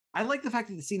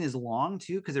the scene is long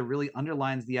too, because it really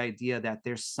underlines the idea that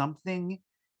there's something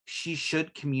she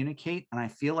should communicate. And I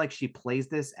feel like she plays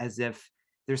this as if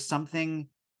there's something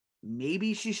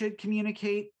maybe she should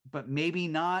communicate, but maybe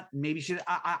not. Maybe she.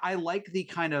 I like the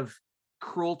kind of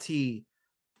cruelty,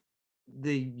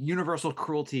 the universal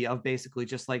cruelty of basically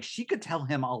just like she could tell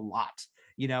him a lot,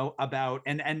 about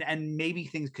and maybe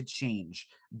things could change,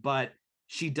 but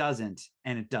she doesn't,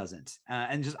 and it doesn't.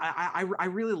 And just I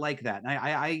really like that.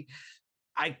 And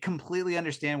I completely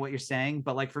understand what you're saying,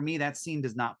 but like for me, that scene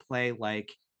does not play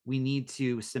like we need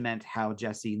to cement how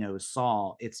Jesse knows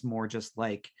Saul. It's more just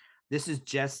like this is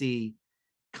Jesse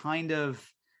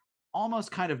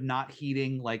almost not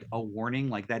heeding like a warning,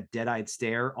 like that dead-eyed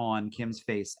stare on Kim's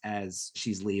face as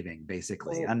she's leaving,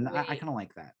 basically. And I kind of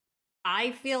like that.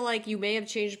 I feel like you may have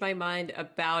changed my mind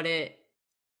about it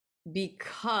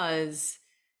because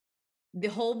the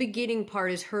whole beginning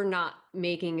part is her not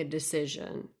making a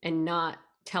decision and not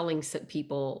telling some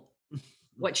people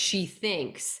what she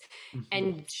thinks.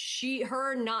 And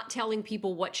her not telling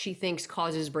people what she thinks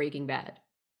causes Breaking Bad,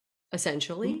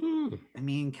 essentially. I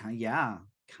mean,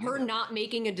 her not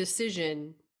making a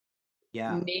decision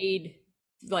made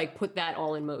put that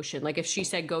all in motion. Like if she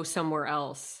said go somewhere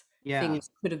else, things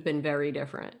could have been very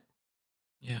different.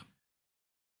 Yeah.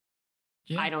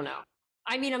 I don't know.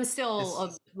 I mean, I'm still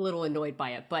a little annoyed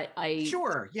by it, but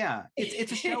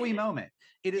it's a showy moment.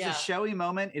 It is a showy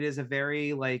moment. It is a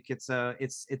very it's a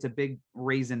big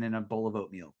raisin in a bowl of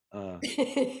oatmeal.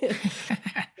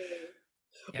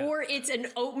 Or it's an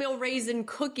oatmeal raisin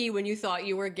cookie when you thought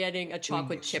you were getting a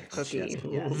chocolate chip cookie,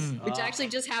 which actually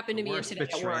just happened to me today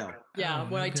at work. Yeah,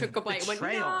 when I took a bite, I went,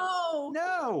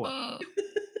 no,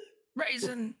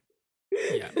 raisin.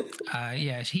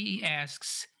 He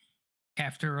asks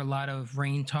after a lot of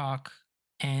rain talk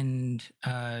and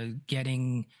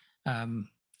getting, I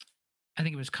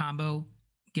think it was Combo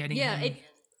getting him.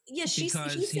 She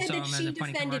said that she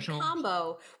defended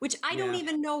Combo, which I don't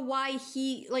even know why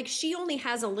she only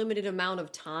has a limited amount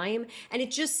of time, and it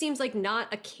just seems like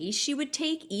not a case she would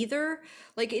take either.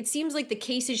 Like it seems like the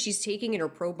cases she's taking in her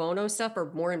pro bono stuff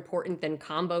are more important than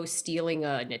Combo stealing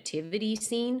a nativity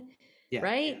scene,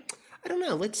 right? I don't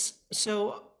know.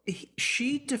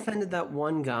 She defended that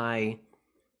one guy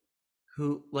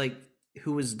who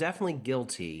was definitely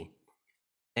guilty,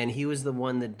 And he was the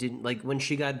one that didn't like when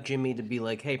she got Jimmy to be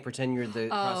like, "Hey, pretend you're the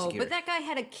prosecutor." but that guy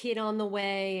had a kid on the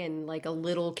way and like a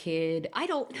little kid. I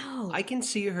don't know. I can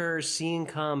see her seeing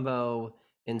Combo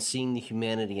and seeing the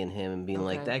humanity in him and being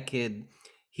like, Okay. "That kid,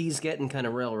 he's getting kind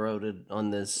of railroaded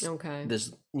on this Okay.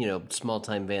 this small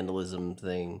time vandalism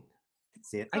thing."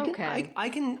 See it. Okay. I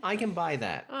can buy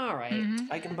that. All right.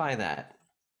 Mhm. I can buy that.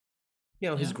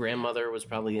 His Yeah. grandmother was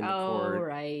probably in the Oh, court.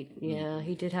 right. Yeah,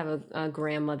 he did have a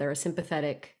grandmother, a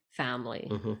sympathetic family.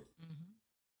 Mhm. Mhm.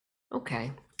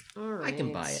 Okay. All right. I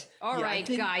can buy it. All Yeah, I right,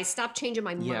 think- guys, stop changing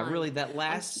my mind. Yeah, really. That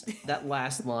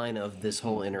last line of this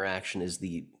whole interaction is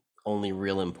the only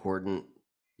real important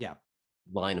Yeah.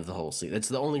 line of the whole scene. That's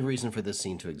the only reason for this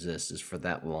scene to exist, is for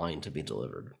that line to be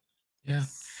delivered. Yeah.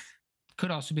 Could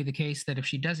also be the case that if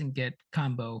she doesn't get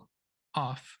Combo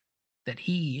off, that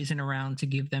he isn't around to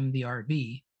give them the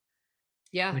RV,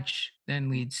 Yeah. which then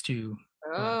leads to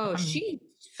Oh, I mean,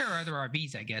 there are other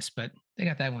RVs, I guess, but they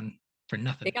got that one for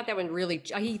nothing. they got that one really.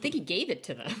 I think he gave it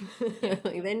to them. Like,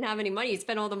 they didn't have any money. He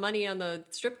spent all the money on the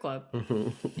strip club.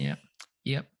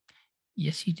 Yep.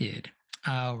 Yes, he did.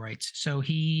 All right. So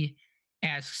he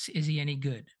asks, "Is he any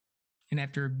good?" And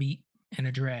after a beat and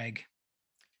a drag,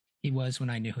 he was when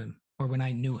I knew him, or when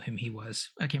I knew him, he was.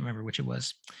 I can't remember which it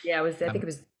was. Yeah, it was. I think Um, it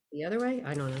was the other way.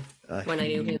 I don't know. When I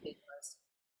knew him, he was.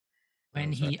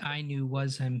 When I knew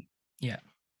was him. Yeah.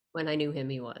 When I knew him,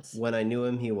 he was. When I knew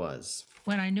him, he was.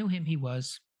 When I knew him, he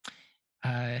was.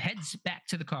 Heads back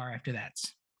to the car after that.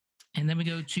 And then we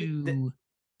go to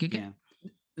Giga. Yeah.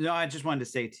 No, I just wanted to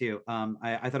say too.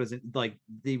 I thought it was like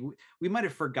we might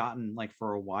have forgotten like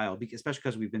for a while, especially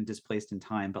because we've been displaced in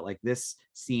time. But like this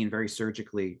scene very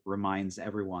surgically reminds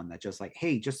everyone that just like,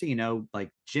 hey, just so you know, like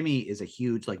Jimmy is a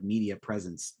huge like media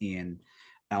presence in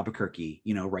Albuquerque.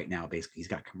 Right now, basically, he's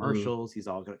got commercials. He's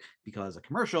all good because a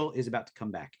commercial is about to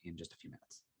come back in just a few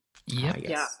minutes. Yep.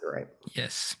 Yeah, you're right.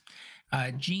 Yes.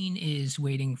 Gene is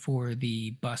waiting for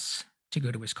the bus to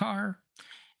go to his car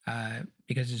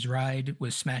because his ride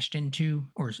was smashed into,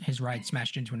 or his ride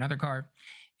smashed into another car.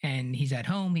 And he's at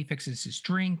home. He fixes his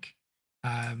drink.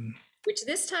 Which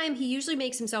this time he usually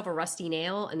makes himself a rusty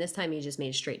nail, and this time he just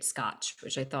made straight scotch,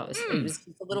 which I thought was it was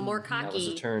a little more cocky. That was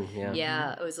a turn. Yeah.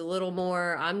 Yeah, it was a little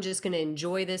more. I'm just going to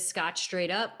enjoy this scotch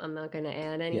straight up. I'm not going to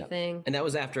add anything. And that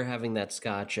was after having that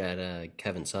scotch at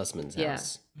Kevin Sussman's Yeah.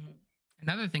 house.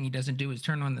 Another thing he doesn't do is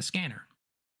turn on the scanner.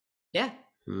 Yeah,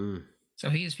 Mm. So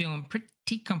he is feeling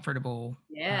pretty comfortable.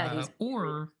 Yeah, he's or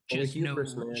Full of just no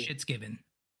hubris, man. shit's given.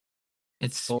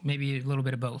 It's Full- maybe a little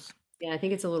bit of both. yeah. I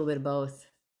think it's a little bit of both.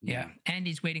 Yeah. And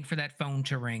he's waiting for that phone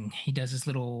to ring. He does his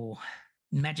little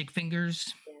magic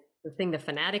fingers. The thing the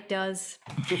fanatic does.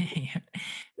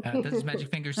 Does his magic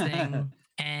fingers thing.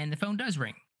 And the phone does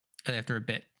ring after a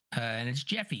bit. And it's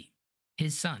Jeffy,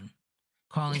 his son,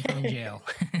 calling from jail.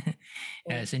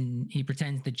 Yes, and he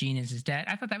pretends that Gene is his dad.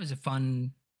 I thought that was a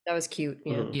fun, That was cute.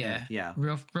 Yeah. Mhm. yeah, Yeah.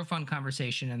 real fun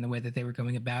conversation and the way that they were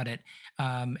going about it.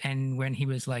 And when he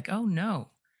was like, "Oh no,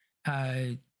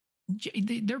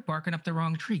 they're barking up the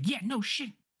wrong tree." Yeah, no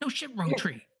shit, wrong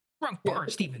tree, wrong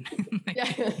forest, Stephen.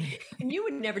 Yeah. You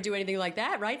would never do anything like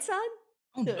that, right, son?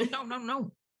 Oh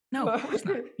no, of course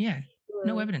not. Yeah,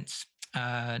 no evidence.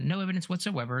 No evidence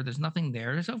whatsoever. There's nothing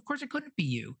there. So of course it couldn't be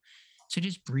you. So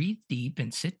just breathe deep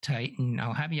and sit tight, and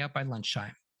I'll have you out by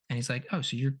lunchtime. And he's like, "Oh,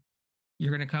 so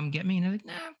you're gonna come get me?" And I'm like,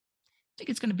 "Nah, I think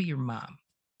it's gonna be your mom."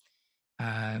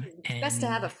 It's best to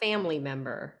have a family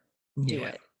member do yeah.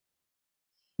 it.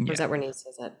 Or is that Renee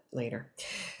says that later?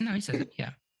 No, he says it.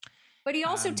 Yeah. But he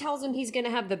also Um, tells him he's going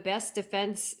to have the best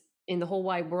defense in the whole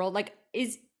wide world. Like,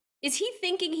 is he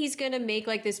thinking he's going to make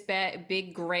like this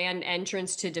big grand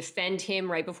entrance to defend him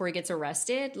right before he gets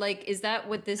arrested? Like, is that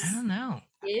what this I don't know.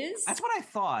 is? That's what I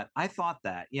thought. I thought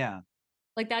that. Yeah.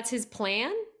 Like, that's his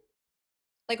plan?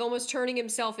 Like, almost turning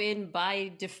himself in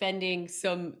by defending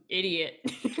some idiot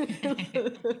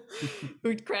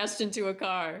who crashed into a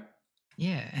car.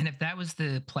 Yeah, and if that was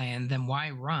the plan, then why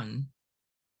run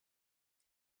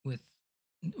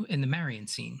in the Marion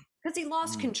scene? Because he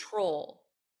lost control.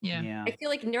 Yeah. Yeah. I feel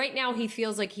like right now he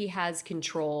feels like he has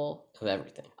control Of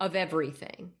everything. of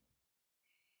everything.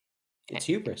 It's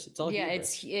hubris. It's all Yeah,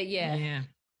 hubris. yeah.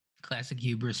 Classic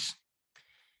hubris.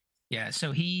 Yeah,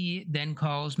 so he then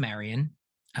calls Marion.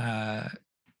 God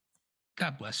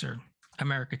bless her.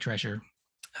 America treasure.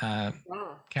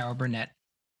 Wow. Carol Burnett.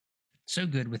 So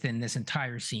good within this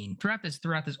entire scene. Throughout this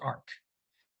arc.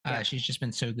 Yeah. She's just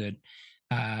been so good.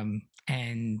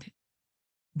 And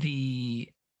the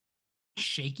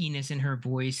shakiness in her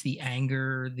voice, the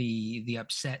anger, the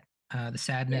upset, the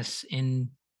sadness in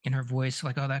her voice,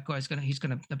 like, oh, that boy's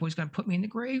gonna put me in the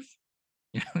grave.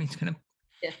 You know, he's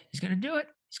gonna do it.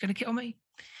 He's gonna kill me.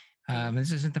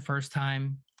 This isn't the first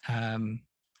time.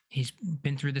 He's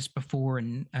been through this before,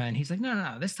 and he's like,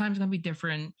 no, this time's gonna be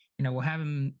different. You know, we'll have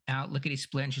him out lickety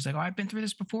split. And she's like, oh, I've been through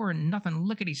this before, and nothing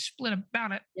lickety split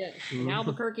about it. Yeah, in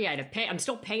Albuquerque, I had to pay. I'm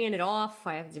still paying it off.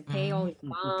 I have to pay all these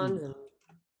bonds,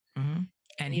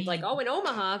 and he's like, oh, in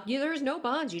Omaha, there's no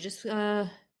bonds. You just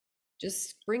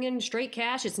bring in straight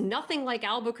cash. It's nothing like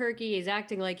Albuquerque. He's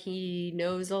acting like he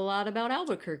knows a lot about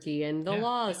Albuquerque and the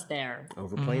laws there.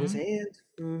 Overplaying his hand.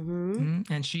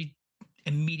 And she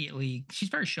immediately, she's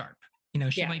very sharp. You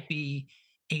know, she might be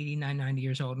 89, 90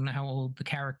 years old. I don't know how old the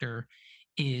character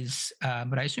is,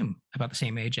 but I assume about the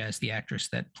same age as the actress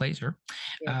that plays her.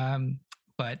 Yeah.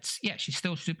 But yeah, she's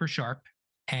still super sharp,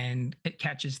 and it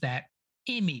catches that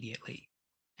immediately.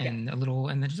 And a little,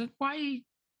 and then she's like, why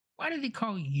did they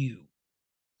call you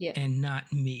and not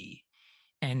me?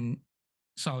 And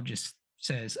Saul just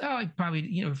says, oh, I'm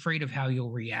probably, afraid of how you'll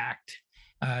react.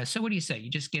 So what do you say? You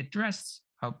just get dressed.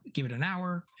 I'll give it an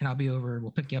hour and I'll be over.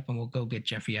 We'll pick you up and we'll go get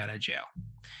Jeffy out of jail.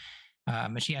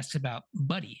 And she asks about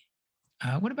Buddy.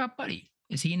 What about Buddy?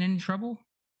 Is he in any trouble?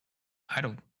 I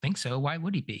don't think so. Why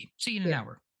would he be? See you in an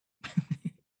hour.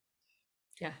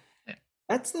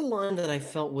 That's the line that I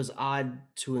felt was odd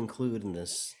to include in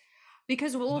this.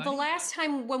 Because, well, the last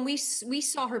time when we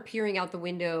saw her peering out the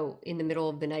window in the middle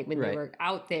of the night when they were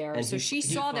out there, and so she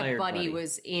saw that Buddy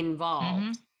was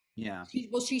involved. Yeah.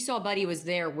 She saw Buddy was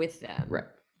there with them. Right.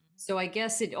 So I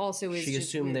guess it also is. She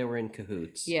assumed they were in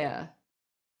cahoots. Yeah.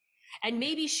 And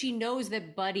maybe she knows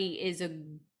that Buddy is a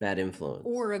bad influence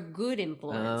or a good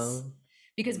influence.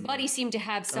 Because Buddy seemed to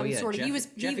have some sort of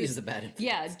Jeffy's the bad influence.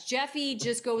 Yeah, Jeffy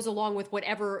just goes along with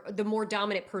whatever the more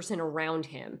dominant person around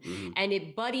him.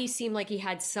 And Buddy seemed like he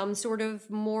had some sort of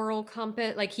moral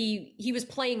compass, like he was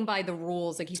playing by the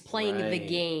rules, like he's playing the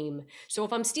game. So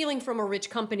if I'm stealing from a rich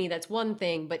company, that's one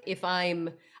thing, but if I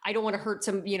don't want to hurt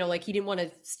some, like he didn't want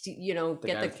to,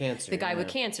 get the guy with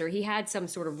cancer. He had some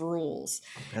sort of rules.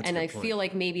 And I feel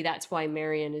like maybe that's why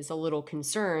Marion is a little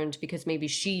concerned, because maybe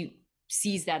she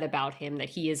sees that about him, that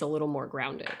he is a little more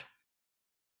grounded.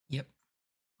 Yep.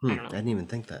 I didn't even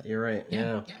think that. You're right.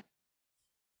 Yeah.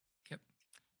 Yep.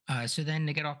 So then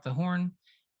they get off the horn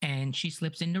and she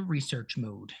slips into research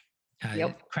mode.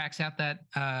 Cracks open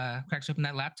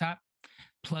that laptop,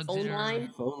 plugs phone in her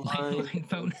line.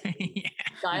 phone.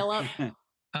 Dial up.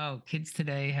 Oh, kids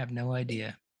today have no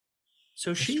idea.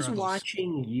 So she's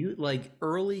watching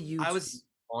early YouTube. I was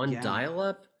on dial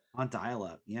up. On dial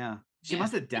up, yeah. She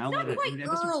must have downloaded. It's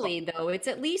not quite early though. It's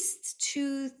at least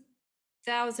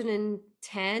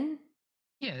 2010.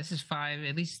 Yeah, this is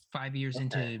at least 5 years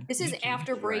into. This is YouTube.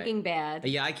 after Breaking Bad.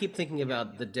 Yeah, I keep thinking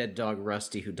about the dead dog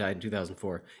Rusty who died in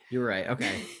 2004. You're right.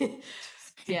 Okay.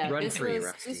 This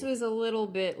was a little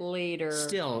bit later.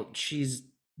 Still, she's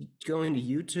going to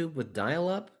YouTube with dial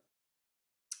up.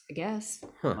 I guess.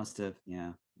 Must have.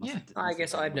 Yeah. I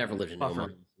guess I've never lived in Omaha.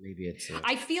 Maybe it's.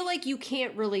 I feel like you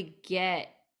can't really get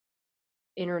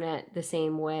internet the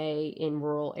same way in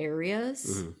rural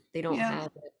areas. They don't have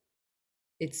it.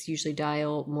 It's usually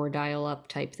more dial up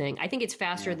type thing. I think it's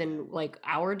faster than like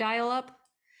our dial up,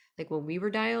 like when we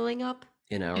were dialing up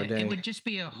in our day. It would just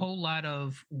be a whole lot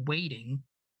of waiting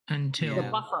until the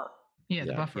buffer. Yeah,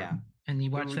 the buffer. Yeah. And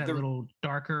you watch that little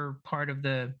darker part of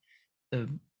the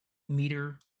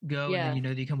meter go, and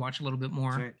then you can watch a little bit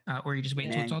more, or you just wait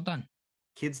until it's all done.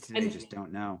 Kids today just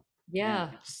don't know. Yeah.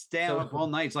 Stay up all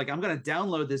night. It's like, I'm going to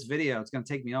download this video. It's going to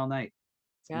take me all night.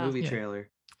 It's a movie trailer.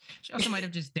 She also might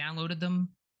have just downloaded them.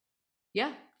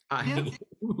 Yeah.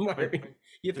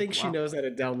 You think she knows how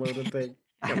to download a thing?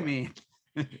 I mean,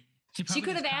 she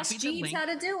could have asked Jeeves how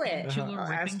to do it. To a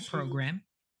ripping program,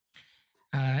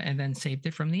 and then saved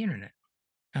it from the internet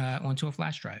onto a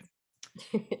flash drive,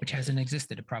 which hasn't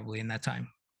existed probably in that time.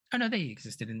 Oh no, they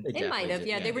existed. They might have.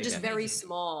 Yeah, they were just very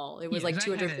small. It was like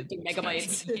 250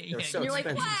 megabytes. You're like,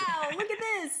 wow, look at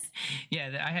this.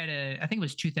 Yeah, I had I think it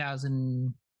was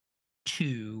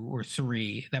 2002 or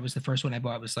 3. That was the first one I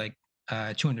bought. It was like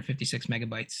 256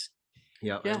 megabytes.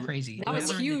 Yeah, crazy. That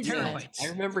was huge. I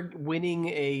remember winning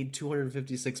a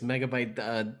 256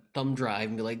 megabyte thumb drive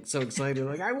and be like so excited,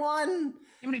 like I won.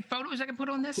 How many photos I can put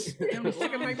on this?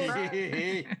 Look at my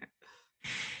drive.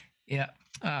 Yeah.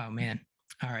 Oh man.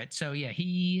 All right. So yeah,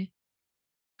 she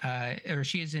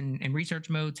is in research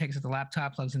mode, takes out the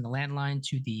laptop, plugs in the landline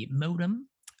to the modem,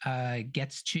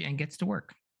 gets to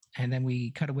work. And then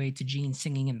we cut away to Gene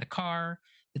singing in the car.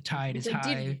 The tide is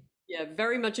high.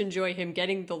 Very much enjoy him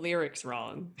getting the lyrics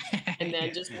wrong and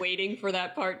then just waiting for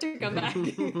that part to come back.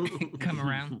 Come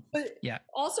around. But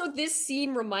also this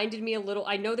scene reminded me a little,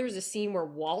 I know there's a scene where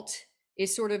Walt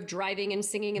is sort of driving and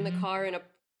singing in the car in a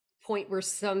point where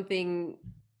something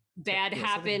bad something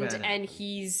happened bad and happened.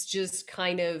 he's just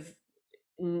kind of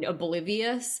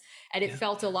oblivious, and it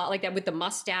felt a lot like that with the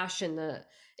mustache and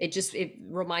it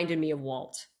reminded me of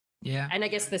Walt. Yeah. And I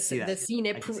guess the see that. scene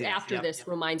I can see that. after Yep. this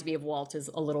reminds me of Walt as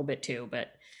a little bit too,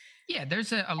 but Yeah,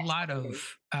 there's a lot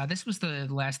of this was the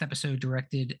last episode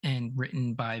directed and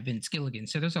written by Vince Gilligan.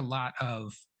 So there's a lot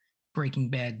of Breaking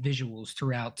Bad visuals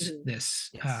throughout Mhm. this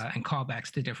Yes. and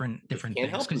callbacks to different can't things.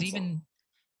 help Because himself.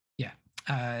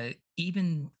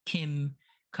 even Kim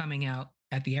coming out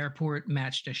at the airport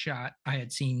matched a shot I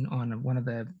had seen on one of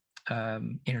the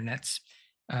internets,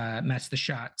 matched the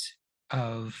shot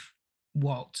of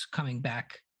Walt coming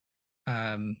back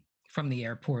from the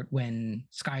airport when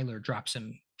Skylar drops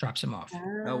him off.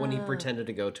 When he pretended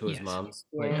to go to his Yes. mom's.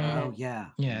 Yeah. Oh yeah.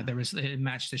 Yeah, it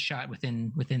matched the shot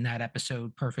within that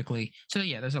episode perfectly. So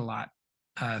yeah, there's a lot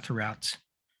throughout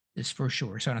this for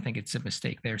sure. So I don't think it's a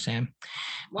mistake there, Sam.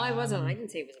 Why wasn't I didn't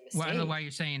say it was a Well, I don't know mistake. why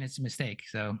you're saying it's a mistake.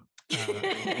 So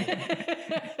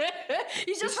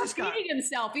He's just This just got- repeating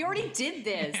himself. He already did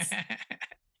this.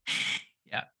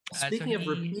 yeah. Speaking of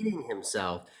repeating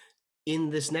himself, in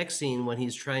this next scene when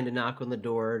he's trying to knock on the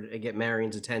door to get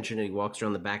Marion's attention and he walks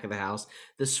around the back of the house,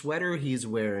 the sweater he's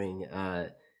wearing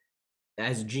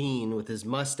as Gene with his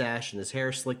mustache and his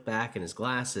hair slicked back and his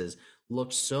glasses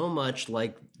looks so much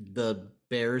like the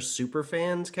Bears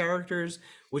Superfans characters,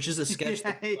 which is a sketch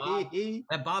that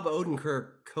Bob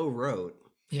Odenkirk co-wrote.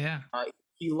 Yeah.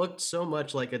 He looked so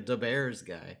much like a Da Bears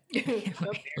guy.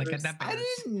 like at that I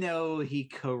didn't know he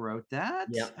co-wrote that.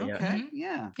 Yep, Okay. yep. Mhm.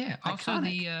 Yeah. Yeah. Also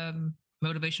the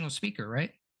motivational speaker,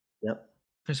 right? Yep.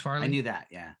 Chris Farley. I knew that.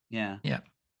 Yeah. Yeah.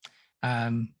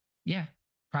 Yeah.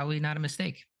 Probably not a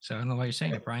mistake. So I don't know why you're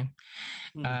saying it, Brian.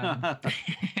 I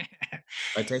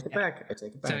take it back. I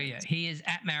take it back. So yeah, he is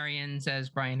at Marion's, as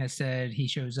Brian has said. He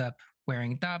shows up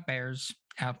wearing the Bears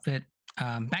outfit,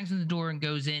 bangs on the door and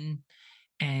goes in,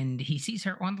 and he sees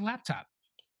her on the laptop.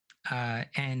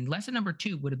 And lesson number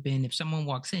 2 would have been if someone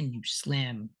walks in, you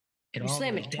slam it. You all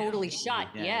slam the way it down. totally shut.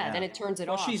 Yeah, Yeah, yeah. then it turns it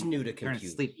Well, off. she's new to Turn it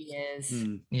compute. sleep. He is.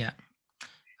 Mm. Yeah.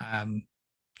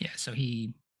 So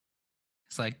he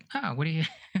it's like, oh, what do you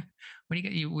got?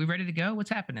 We ready to go? What's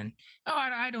happening? Oh,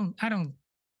 I don't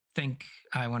think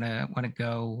I want to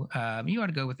go. You ought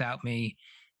to go without me.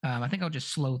 I think I'll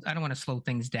just I don't want to slow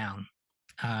things down.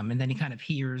 And then he kind of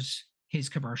hears his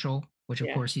commercial, which of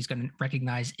Yeah. course he's going to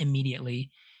recognize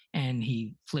immediately. And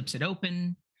he flips it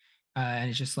open. And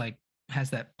it's just like, has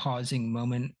that pausing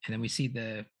moment. And then we see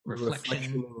the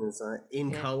reflection. in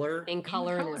Yeah. color. In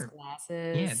color in his color.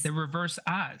 glasses. Yeah, the reverse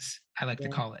Oz, I like to Yeah.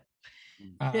 call it.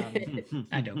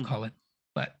 I don't call it,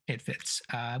 but it fits.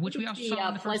 Which we also saw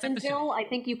in the first episode. Pleasantville. I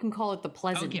think you can call it the Oh,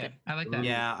 Pleasantville. yeah, I like that.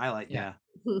 Yeah, I like. Yeah.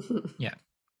 Yeah.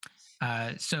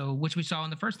 So which we saw in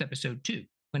the first episode too,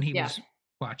 when he Yeah. was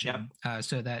watching.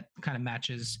 So that kind of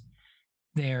matches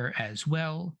there as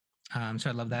well. So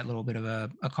I love that little bit of a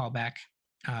callback.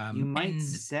 You might and-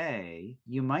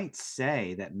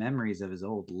 say that memories of his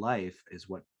old life is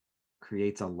what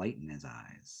creates a light in his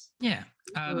eyes. Yeah,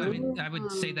 I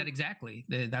would say that exactly.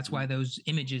 That's why those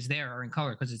images there are in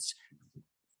color, because it's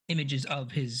images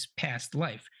of his past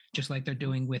life, just like they're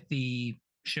doing with the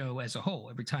show as a whole.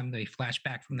 Every time they flash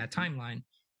back from that timeline,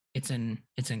 it's in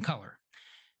color.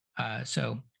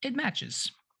 So it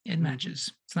matches. It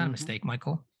matches. It's not a Mhm. mistake,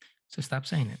 Michael. So stop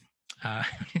saying it.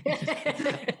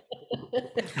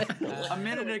 A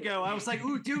minute ago, I was like,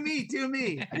 "Ooh, do me."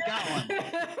 I got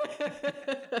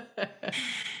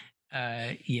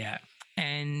one. Yeah,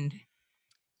 and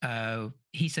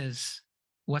he says,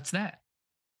 "What's that?"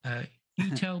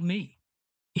 You tell me.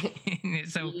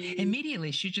 So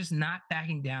immediately she's just not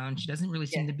backing down. She doesn't really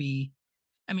seem to be.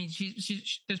 I mean, she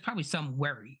there's probably some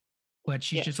worry, but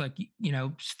she's just like,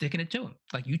 sticking it to him.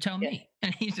 Like, you tell me,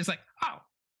 and he's just like, "Oh,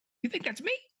 you think that's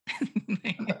me?"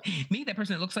 Me, that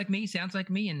person that looks like me, sounds like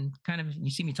me, and kind of, you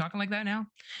see me talking like that now?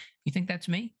 You think that's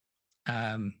me?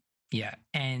 Yeah.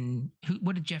 And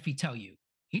what did Jeffy tell you?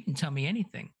 He didn't tell me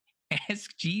anything.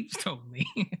 Ask Jeeves told me.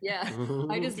 Yeah.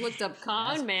 I just looked up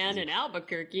Con Man in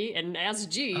Albuquerque and asked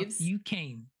Up Jeeves. you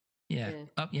came. Yeah. Yeah.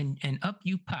 Up and up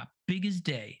you pop, big as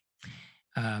day.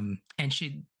 And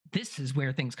this is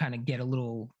where things kind of get a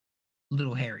little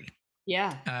hairy.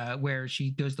 Yeah. Where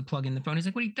she goes to plug in the phone. He's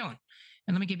like, "What are you doing?"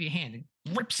 And let me give you a hand,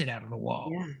 and rips it out of the wall.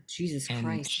 Yeah. Jesus And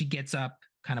Christ. she gets up,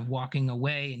 kind of walking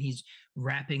away, and he's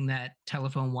wrapping that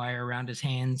telephone wire around his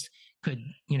hands. Could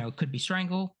be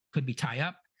strangle, could be tie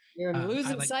up. You're I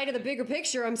losing like- sight of the bigger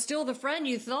picture. I'm still the friend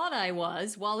you thought I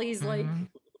was, while he's like Mhm.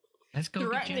 Let's go get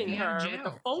threatening Jeffy out her of with the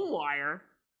jail. phone wire.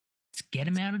 Let's get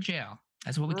him out of jail.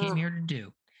 That's what we came Ugh. here to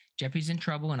do. Jeffy's in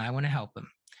trouble, and I want to help him.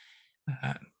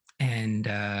 And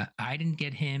I didn't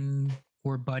get him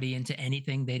or Buddy into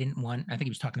anything they didn't want. I think he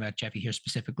was talking about Jeffy here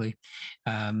specifically.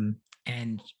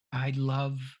 And I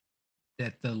love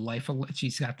that the life alert,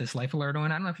 she's got this life alert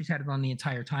on. I don't know if she's had it on the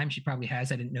entire time. She probably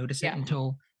has. I didn't notice it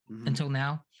until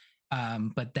now.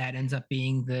 But that ends up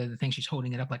being the thing. She's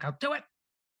holding it up like, I'll do it.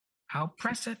 I'll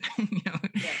press it.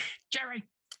 Jerry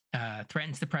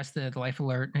threatens to press the life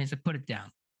alert, and he's like, put it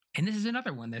down. And this is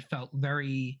another one that felt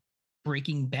very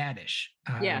Breaking Badish.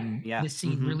 This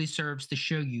scene really serves to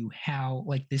show you how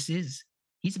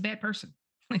he's a bad person.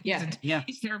 He's a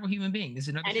terrible human being. This is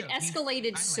another. And it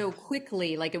escalated so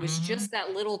quickly. Like it was just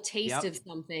that little taste of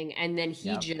something, and then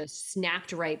he just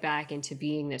snapped right back into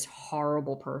being this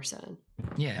horrible person.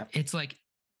 Yeah, it's like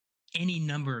any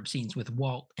number of scenes with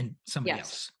Walt and somebody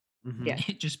else. Yeah,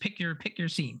 just pick your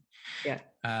scene. Yeah,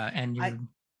 and you're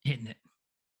hitting it.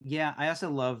 Yeah, I also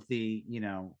love the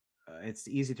it's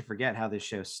easy to forget how this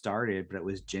show started, but it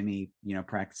was Jimmy,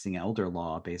 practicing elder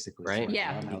law, basically. Right.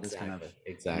 Yeah.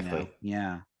 Exactly.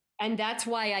 Yeah. And that's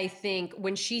why I think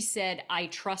when she said, I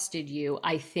trusted you,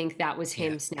 I think that was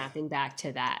him snapping back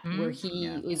to that, where he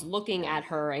is looking at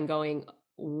her and going,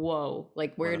 whoa,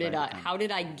 like, how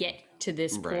did I get to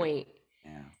this point?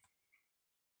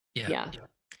 Yeah.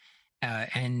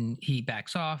 And he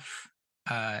backs off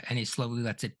and he slowly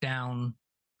lets it down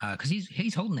because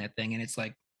he's holding that thing and it's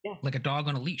like a dog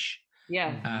on a leash.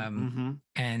 Yeah.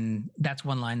 And that's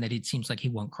one line that it seems like he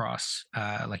won't cross.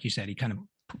 Like you said, he kind of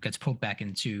gets pulled back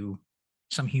into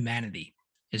some humanity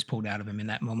is pulled out of him in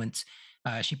that moment.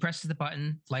 She presses the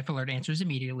button. Life alert answers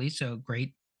immediately. So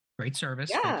great service,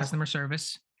 great customer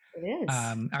service. It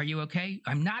is. Are you okay?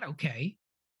 I'm not okay.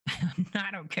 I'm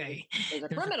not okay. There's a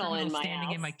criminal in my standing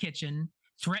house. in my kitchen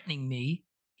threatening me.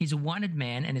 He's a wanted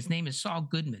man and his name is Saul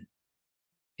Goodman.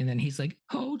 And then he's like,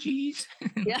 oh, geez.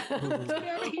 Yeah. Oh,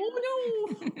 no.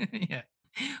 Yeah.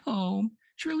 Oh,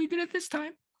 Shirley did it this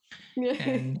time.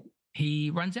 And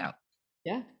he runs out.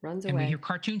 Yeah, runs away. And we hear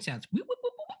cartoon sounds. Whoop, whoop,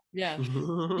 whoop, whoop. Yeah.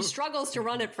 He struggles to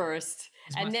run at first.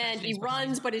 And then he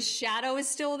runs, but his shadow is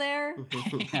still there.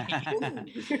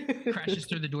 Crashes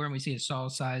through the door and we see a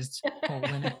Saul-sized hole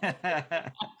in it.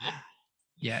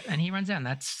 Yeah, and he runs out. And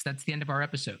that's the end of our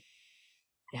episode.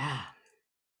 Yeah.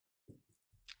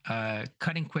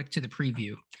 Cutting quick to the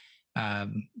preview.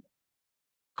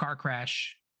 Car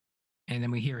crash. And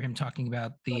then we hear him talking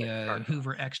about the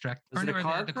Hoover extract. Was it a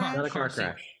car crash? Not a car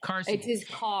crash. It's his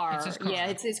car. It's his car. Yeah,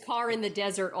 it's his car in the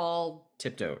desert, all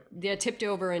Tipped over. Yeah, tipped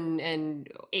over and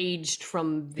aged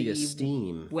from the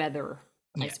steam weather,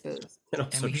 I suppose. And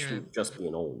also we hear just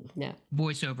being old. Yeah.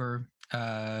 Voiceover,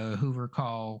 Hoover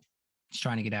call. He's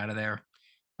trying to get out of there.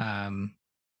 And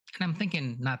I'm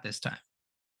thinking, not this time.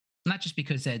 Not just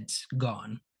because Ed's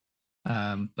gone,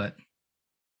 but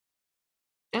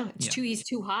yeah, he's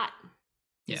too hot.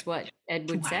 Is what Ed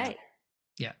would say.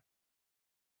 Yeah.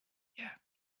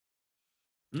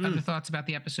 Other thoughts about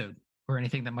the episode or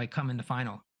anything that might come in the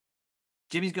final?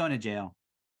 Jimmy's going to jail.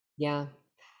 Yeah.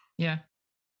 Yeah.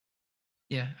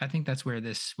 I think that's where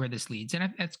this leads,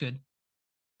 and that's good.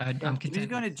 I'm content. He's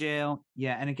going to jail.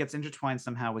 Yeah, and it gets intertwined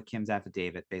somehow with Kim's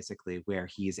affidavit, basically, where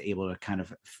he's able to kind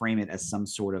of frame it as some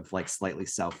sort of like slightly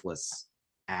selfless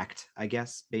act, I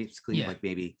guess. Basically, like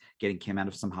maybe getting Kim out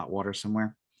of some hot water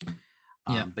somewhere.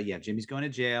 But yeah, Jimmy's going to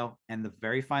jail, and the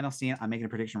very final scene, I'm making a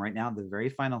prediction right now, the very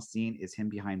final scene is him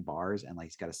behind bars and like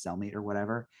he's got a cellmate or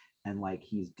whatever, and like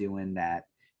he's doing that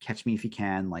catch me if you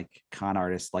can, like con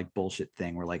artist, like bullshit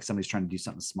thing where like somebody's trying to do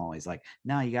something small. He's like,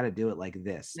 no, you got to do it like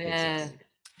this. Yeah.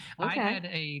 I had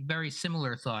a very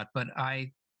similar thought, but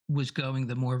I was going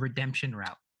the more redemption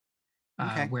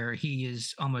route, where he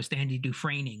is almost Andy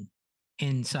Dufresne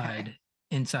inside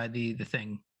the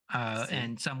thing.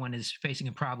 And someone is facing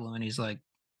a problem and he's like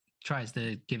tries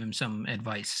to give him some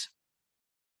advice.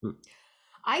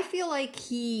 I feel like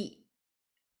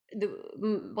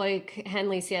like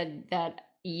Henley said that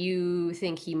you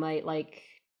think he might like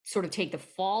sort of take the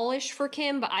fallish for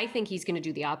Kim, but I think he's going to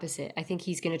do the opposite. I think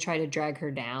he's going to try to drag her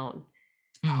down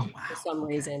for some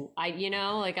reason. I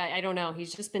don't know.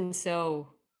 He's just been so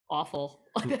awful.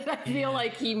 I feel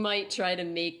like he might try to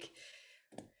make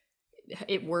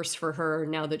it worse for her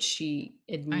now that she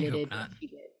admitted what she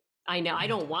did. I know. I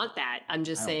don't want that. I'm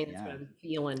just saying that's what I'm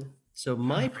feeling. So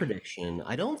my prediction,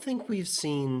 I don't think we've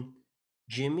seen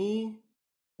Jimmy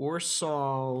or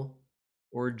Saul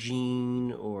or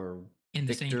Gene or in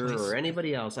the Victor same place or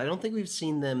anybody else. I don't think we've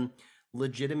seen them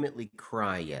legitimately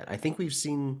cry yet. I think we've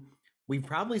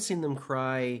probably seen them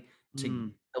cry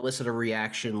to elicit a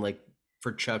reaction like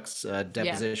for Chuck's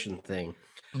deposition thing.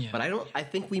 Yeah. But I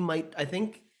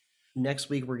think next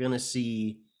week we're going to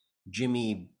see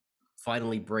Jimmy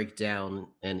finally break down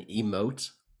and emote.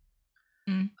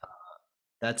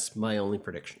 That's my only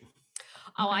prediction.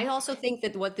 Oh, I also think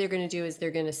that what they're going to do is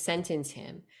they're going to sentence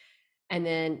him. And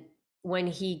then when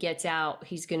he gets out,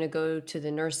 he's going to go to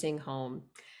the nursing home.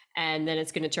 And then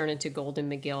it's going to turn into Golden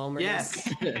McGill. And we're gonna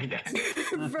see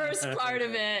the first part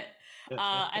of it.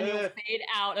 And it'll fade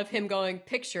out of him going,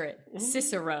 picture it,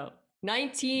 Cicero,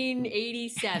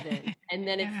 1987. And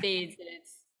then it fades and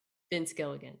it's Vince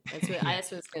Gilligan. That's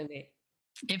what it's going to be.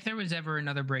 If there was ever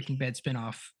another Breaking Bad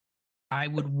spinoff, I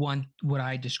would want what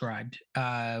I described,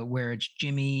 where it's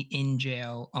Jimmy in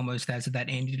jail, almost as that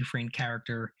Andy Dufresne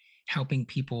character, helping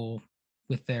people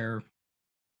with their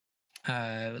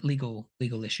legal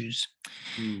issues.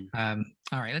 All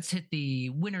right, let's hit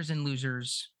the winners and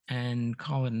losers and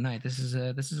call it a night. This is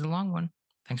a long one.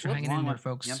 Thanks for hanging in there,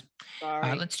 folks. Yep.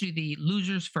 Let's do the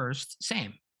losers first.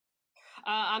 Sam.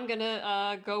 I'm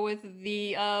gonna go with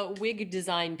the wig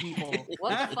design people.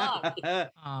 What the fuck?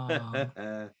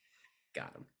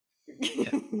 Got him.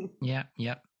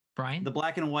 Yep. Brian? The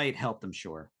black and white helped, I'm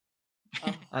sure.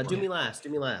 Do me last.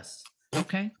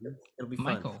 Okay. It'll be fun.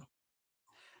 Michael.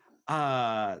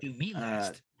 Do me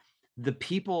last. The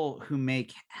people who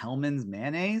make Hellman's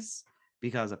mayonnaise,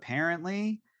 because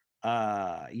apparently,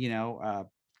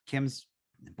 Kim's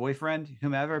boyfriend,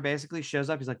 whomever, basically shows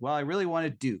up. He's like, well, I really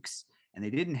wanted Duke's, and they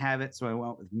didn't have it, so I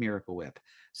went with Miracle Whip.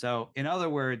 So in other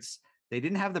words, they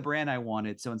didn't have the brand I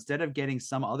wanted. So instead of getting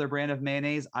some other brand of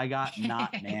mayonnaise, I got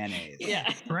not mayonnaise.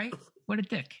 Yeah. Right? What a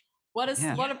dick. What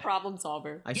a problem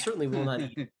solver. I certainly will not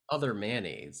eat other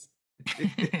mayonnaise.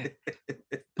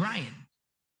 Brian,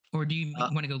 or do you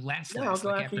want to go last? No, I'll go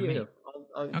after you. Me?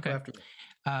 I'll okay. Go after you.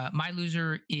 My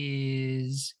loser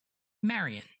is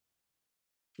Marion,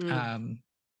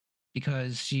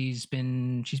 because she's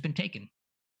been taken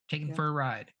for a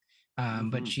ride,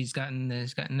 but she's gotten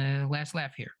the last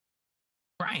laugh here.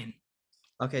 Brian.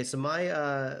 Okay, so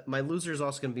my loser is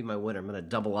also going to be my winner. I'm going to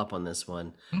double up on this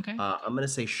one. Okay. I'm going to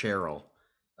say Cheryl.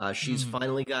 She's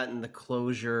finally gotten the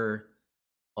closure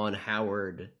on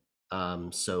Howard.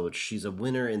 So she's a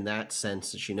winner in that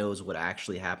sense that she knows what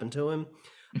actually happened to him.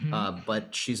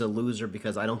 But she's a loser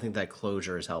because I don't think that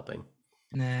closure is helping.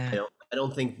 Nah. I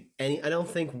don't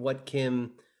think what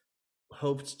Kim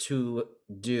hoped to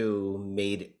do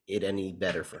made it any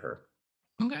better for her.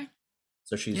 Okay.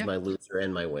 So she's my loser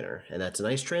and my winner. And that's a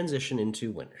nice transition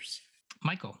into winners.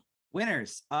 Michael.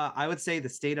 Winners. I would say the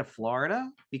state of Florida,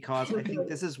 because I think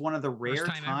this is one of the rare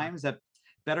times that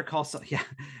Better Call Saul. Yeah.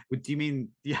 Do you mean?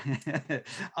 Yeah.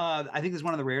 I think this is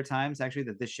one of the rare times actually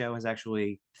that this show has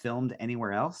actually filmed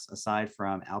anywhere else aside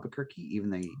from Albuquerque.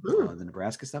 Even the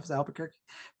Nebraska stuff is Albuquerque,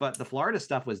 but the Florida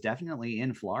stuff was definitely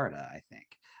in Florida, I think.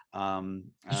 You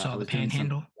saw the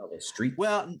Panhandle street.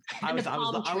 Well, I was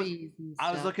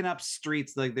looking up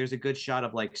streets. Like, there's a good shot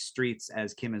of like streets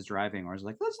as Kim is driving. Or I was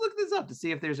like, let's look this up to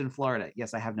see if there's in Florida.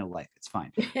 Yes, I have no life. It's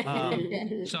fine.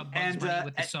 Saw Bugs Bunny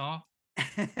with the saw.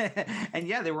 And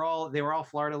yeah, they were all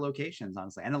Florida locations,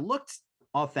 honestly, and it looked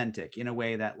authentic in a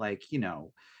way that, like,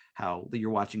 how you're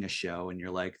watching a show and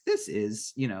you're like, this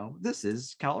is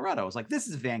Colorado. I was like, this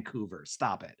is Vancouver.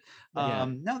 Stop it.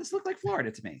 No, this looked like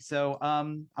Florida to me. So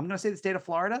I'm gonna say the state of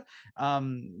Florida.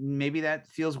 Maybe that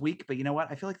feels weak, but you know what?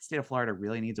 I feel like the state of Florida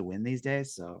really needs a win these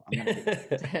days. So I'm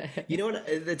gonna You know what?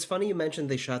 It's funny you mentioned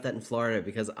they shot that in Florida,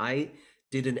 because I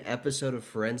did an episode of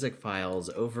Forensic Files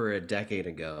over a decade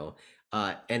ago,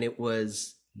 and it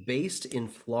was based in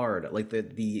Florida. Like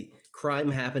the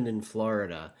crime happened in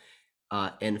Florida.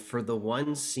 And for the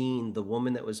one scene, the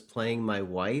woman that was playing my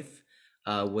wife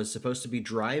was supposed to be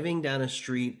driving down a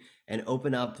street and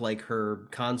open up like her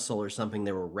console or something.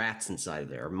 There were rats inside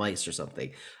there, or mice or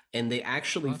something. And they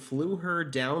actually flew her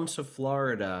down to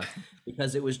Florida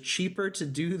because it was cheaper to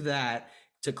do that,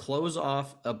 to close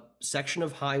off a section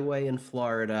of highway in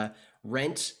Florida,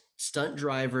 rent stunt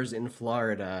drivers in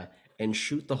Florida, and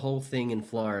shoot the whole thing in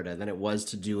Florida than it was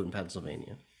to do in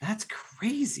Pennsylvania. That's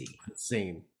crazy.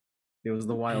 Insane. It was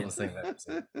the wildest thing I've ever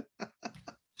seen.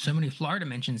 So many Florida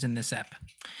mentions in this ep.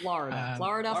 Florida.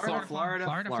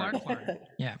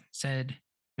 Yeah.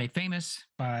 Made famous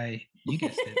by, you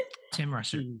guessed it, Tim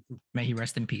Russert. May he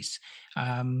rest in peace.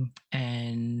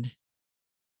 And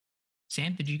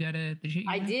Sam, did you?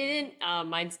 I didn't.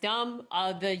 Mine's dumb.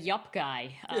 The Yup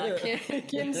guy,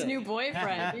 Kim's new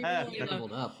boyfriend.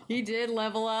 He did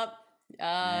level up.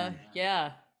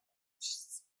 Yeah.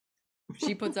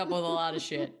 She puts up with a lot of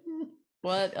shit.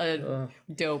 What a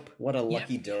dope. What a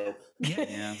lucky dope.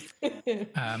 Yeah.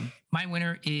 My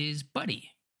winner is Buddy.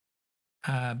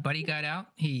 Buddy got out.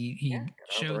 He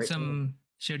showed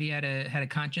he had a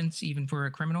conscience even for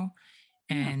a criminal,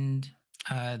 and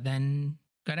then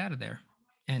got out of there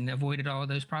and avoided all of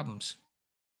those problems.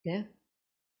 Yeah.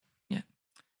 Yeah.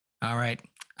 All right.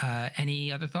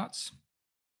 Any other thoughts?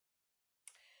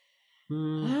 I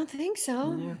don't think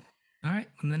so. Yeah. All right.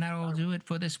 And then that'll do it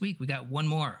for this week. We got one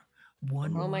more.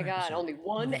 One more. Oh my God. episode. Only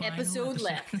one Final episode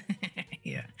left.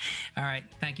 Yeah. All right.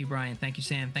 Thank you, Brian. Thank you,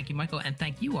 Sam. Thank you, Michael. And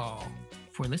thank you all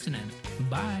for listening.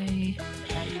 Bye.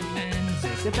 And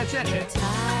Get that shit. The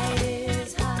tide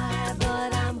is high.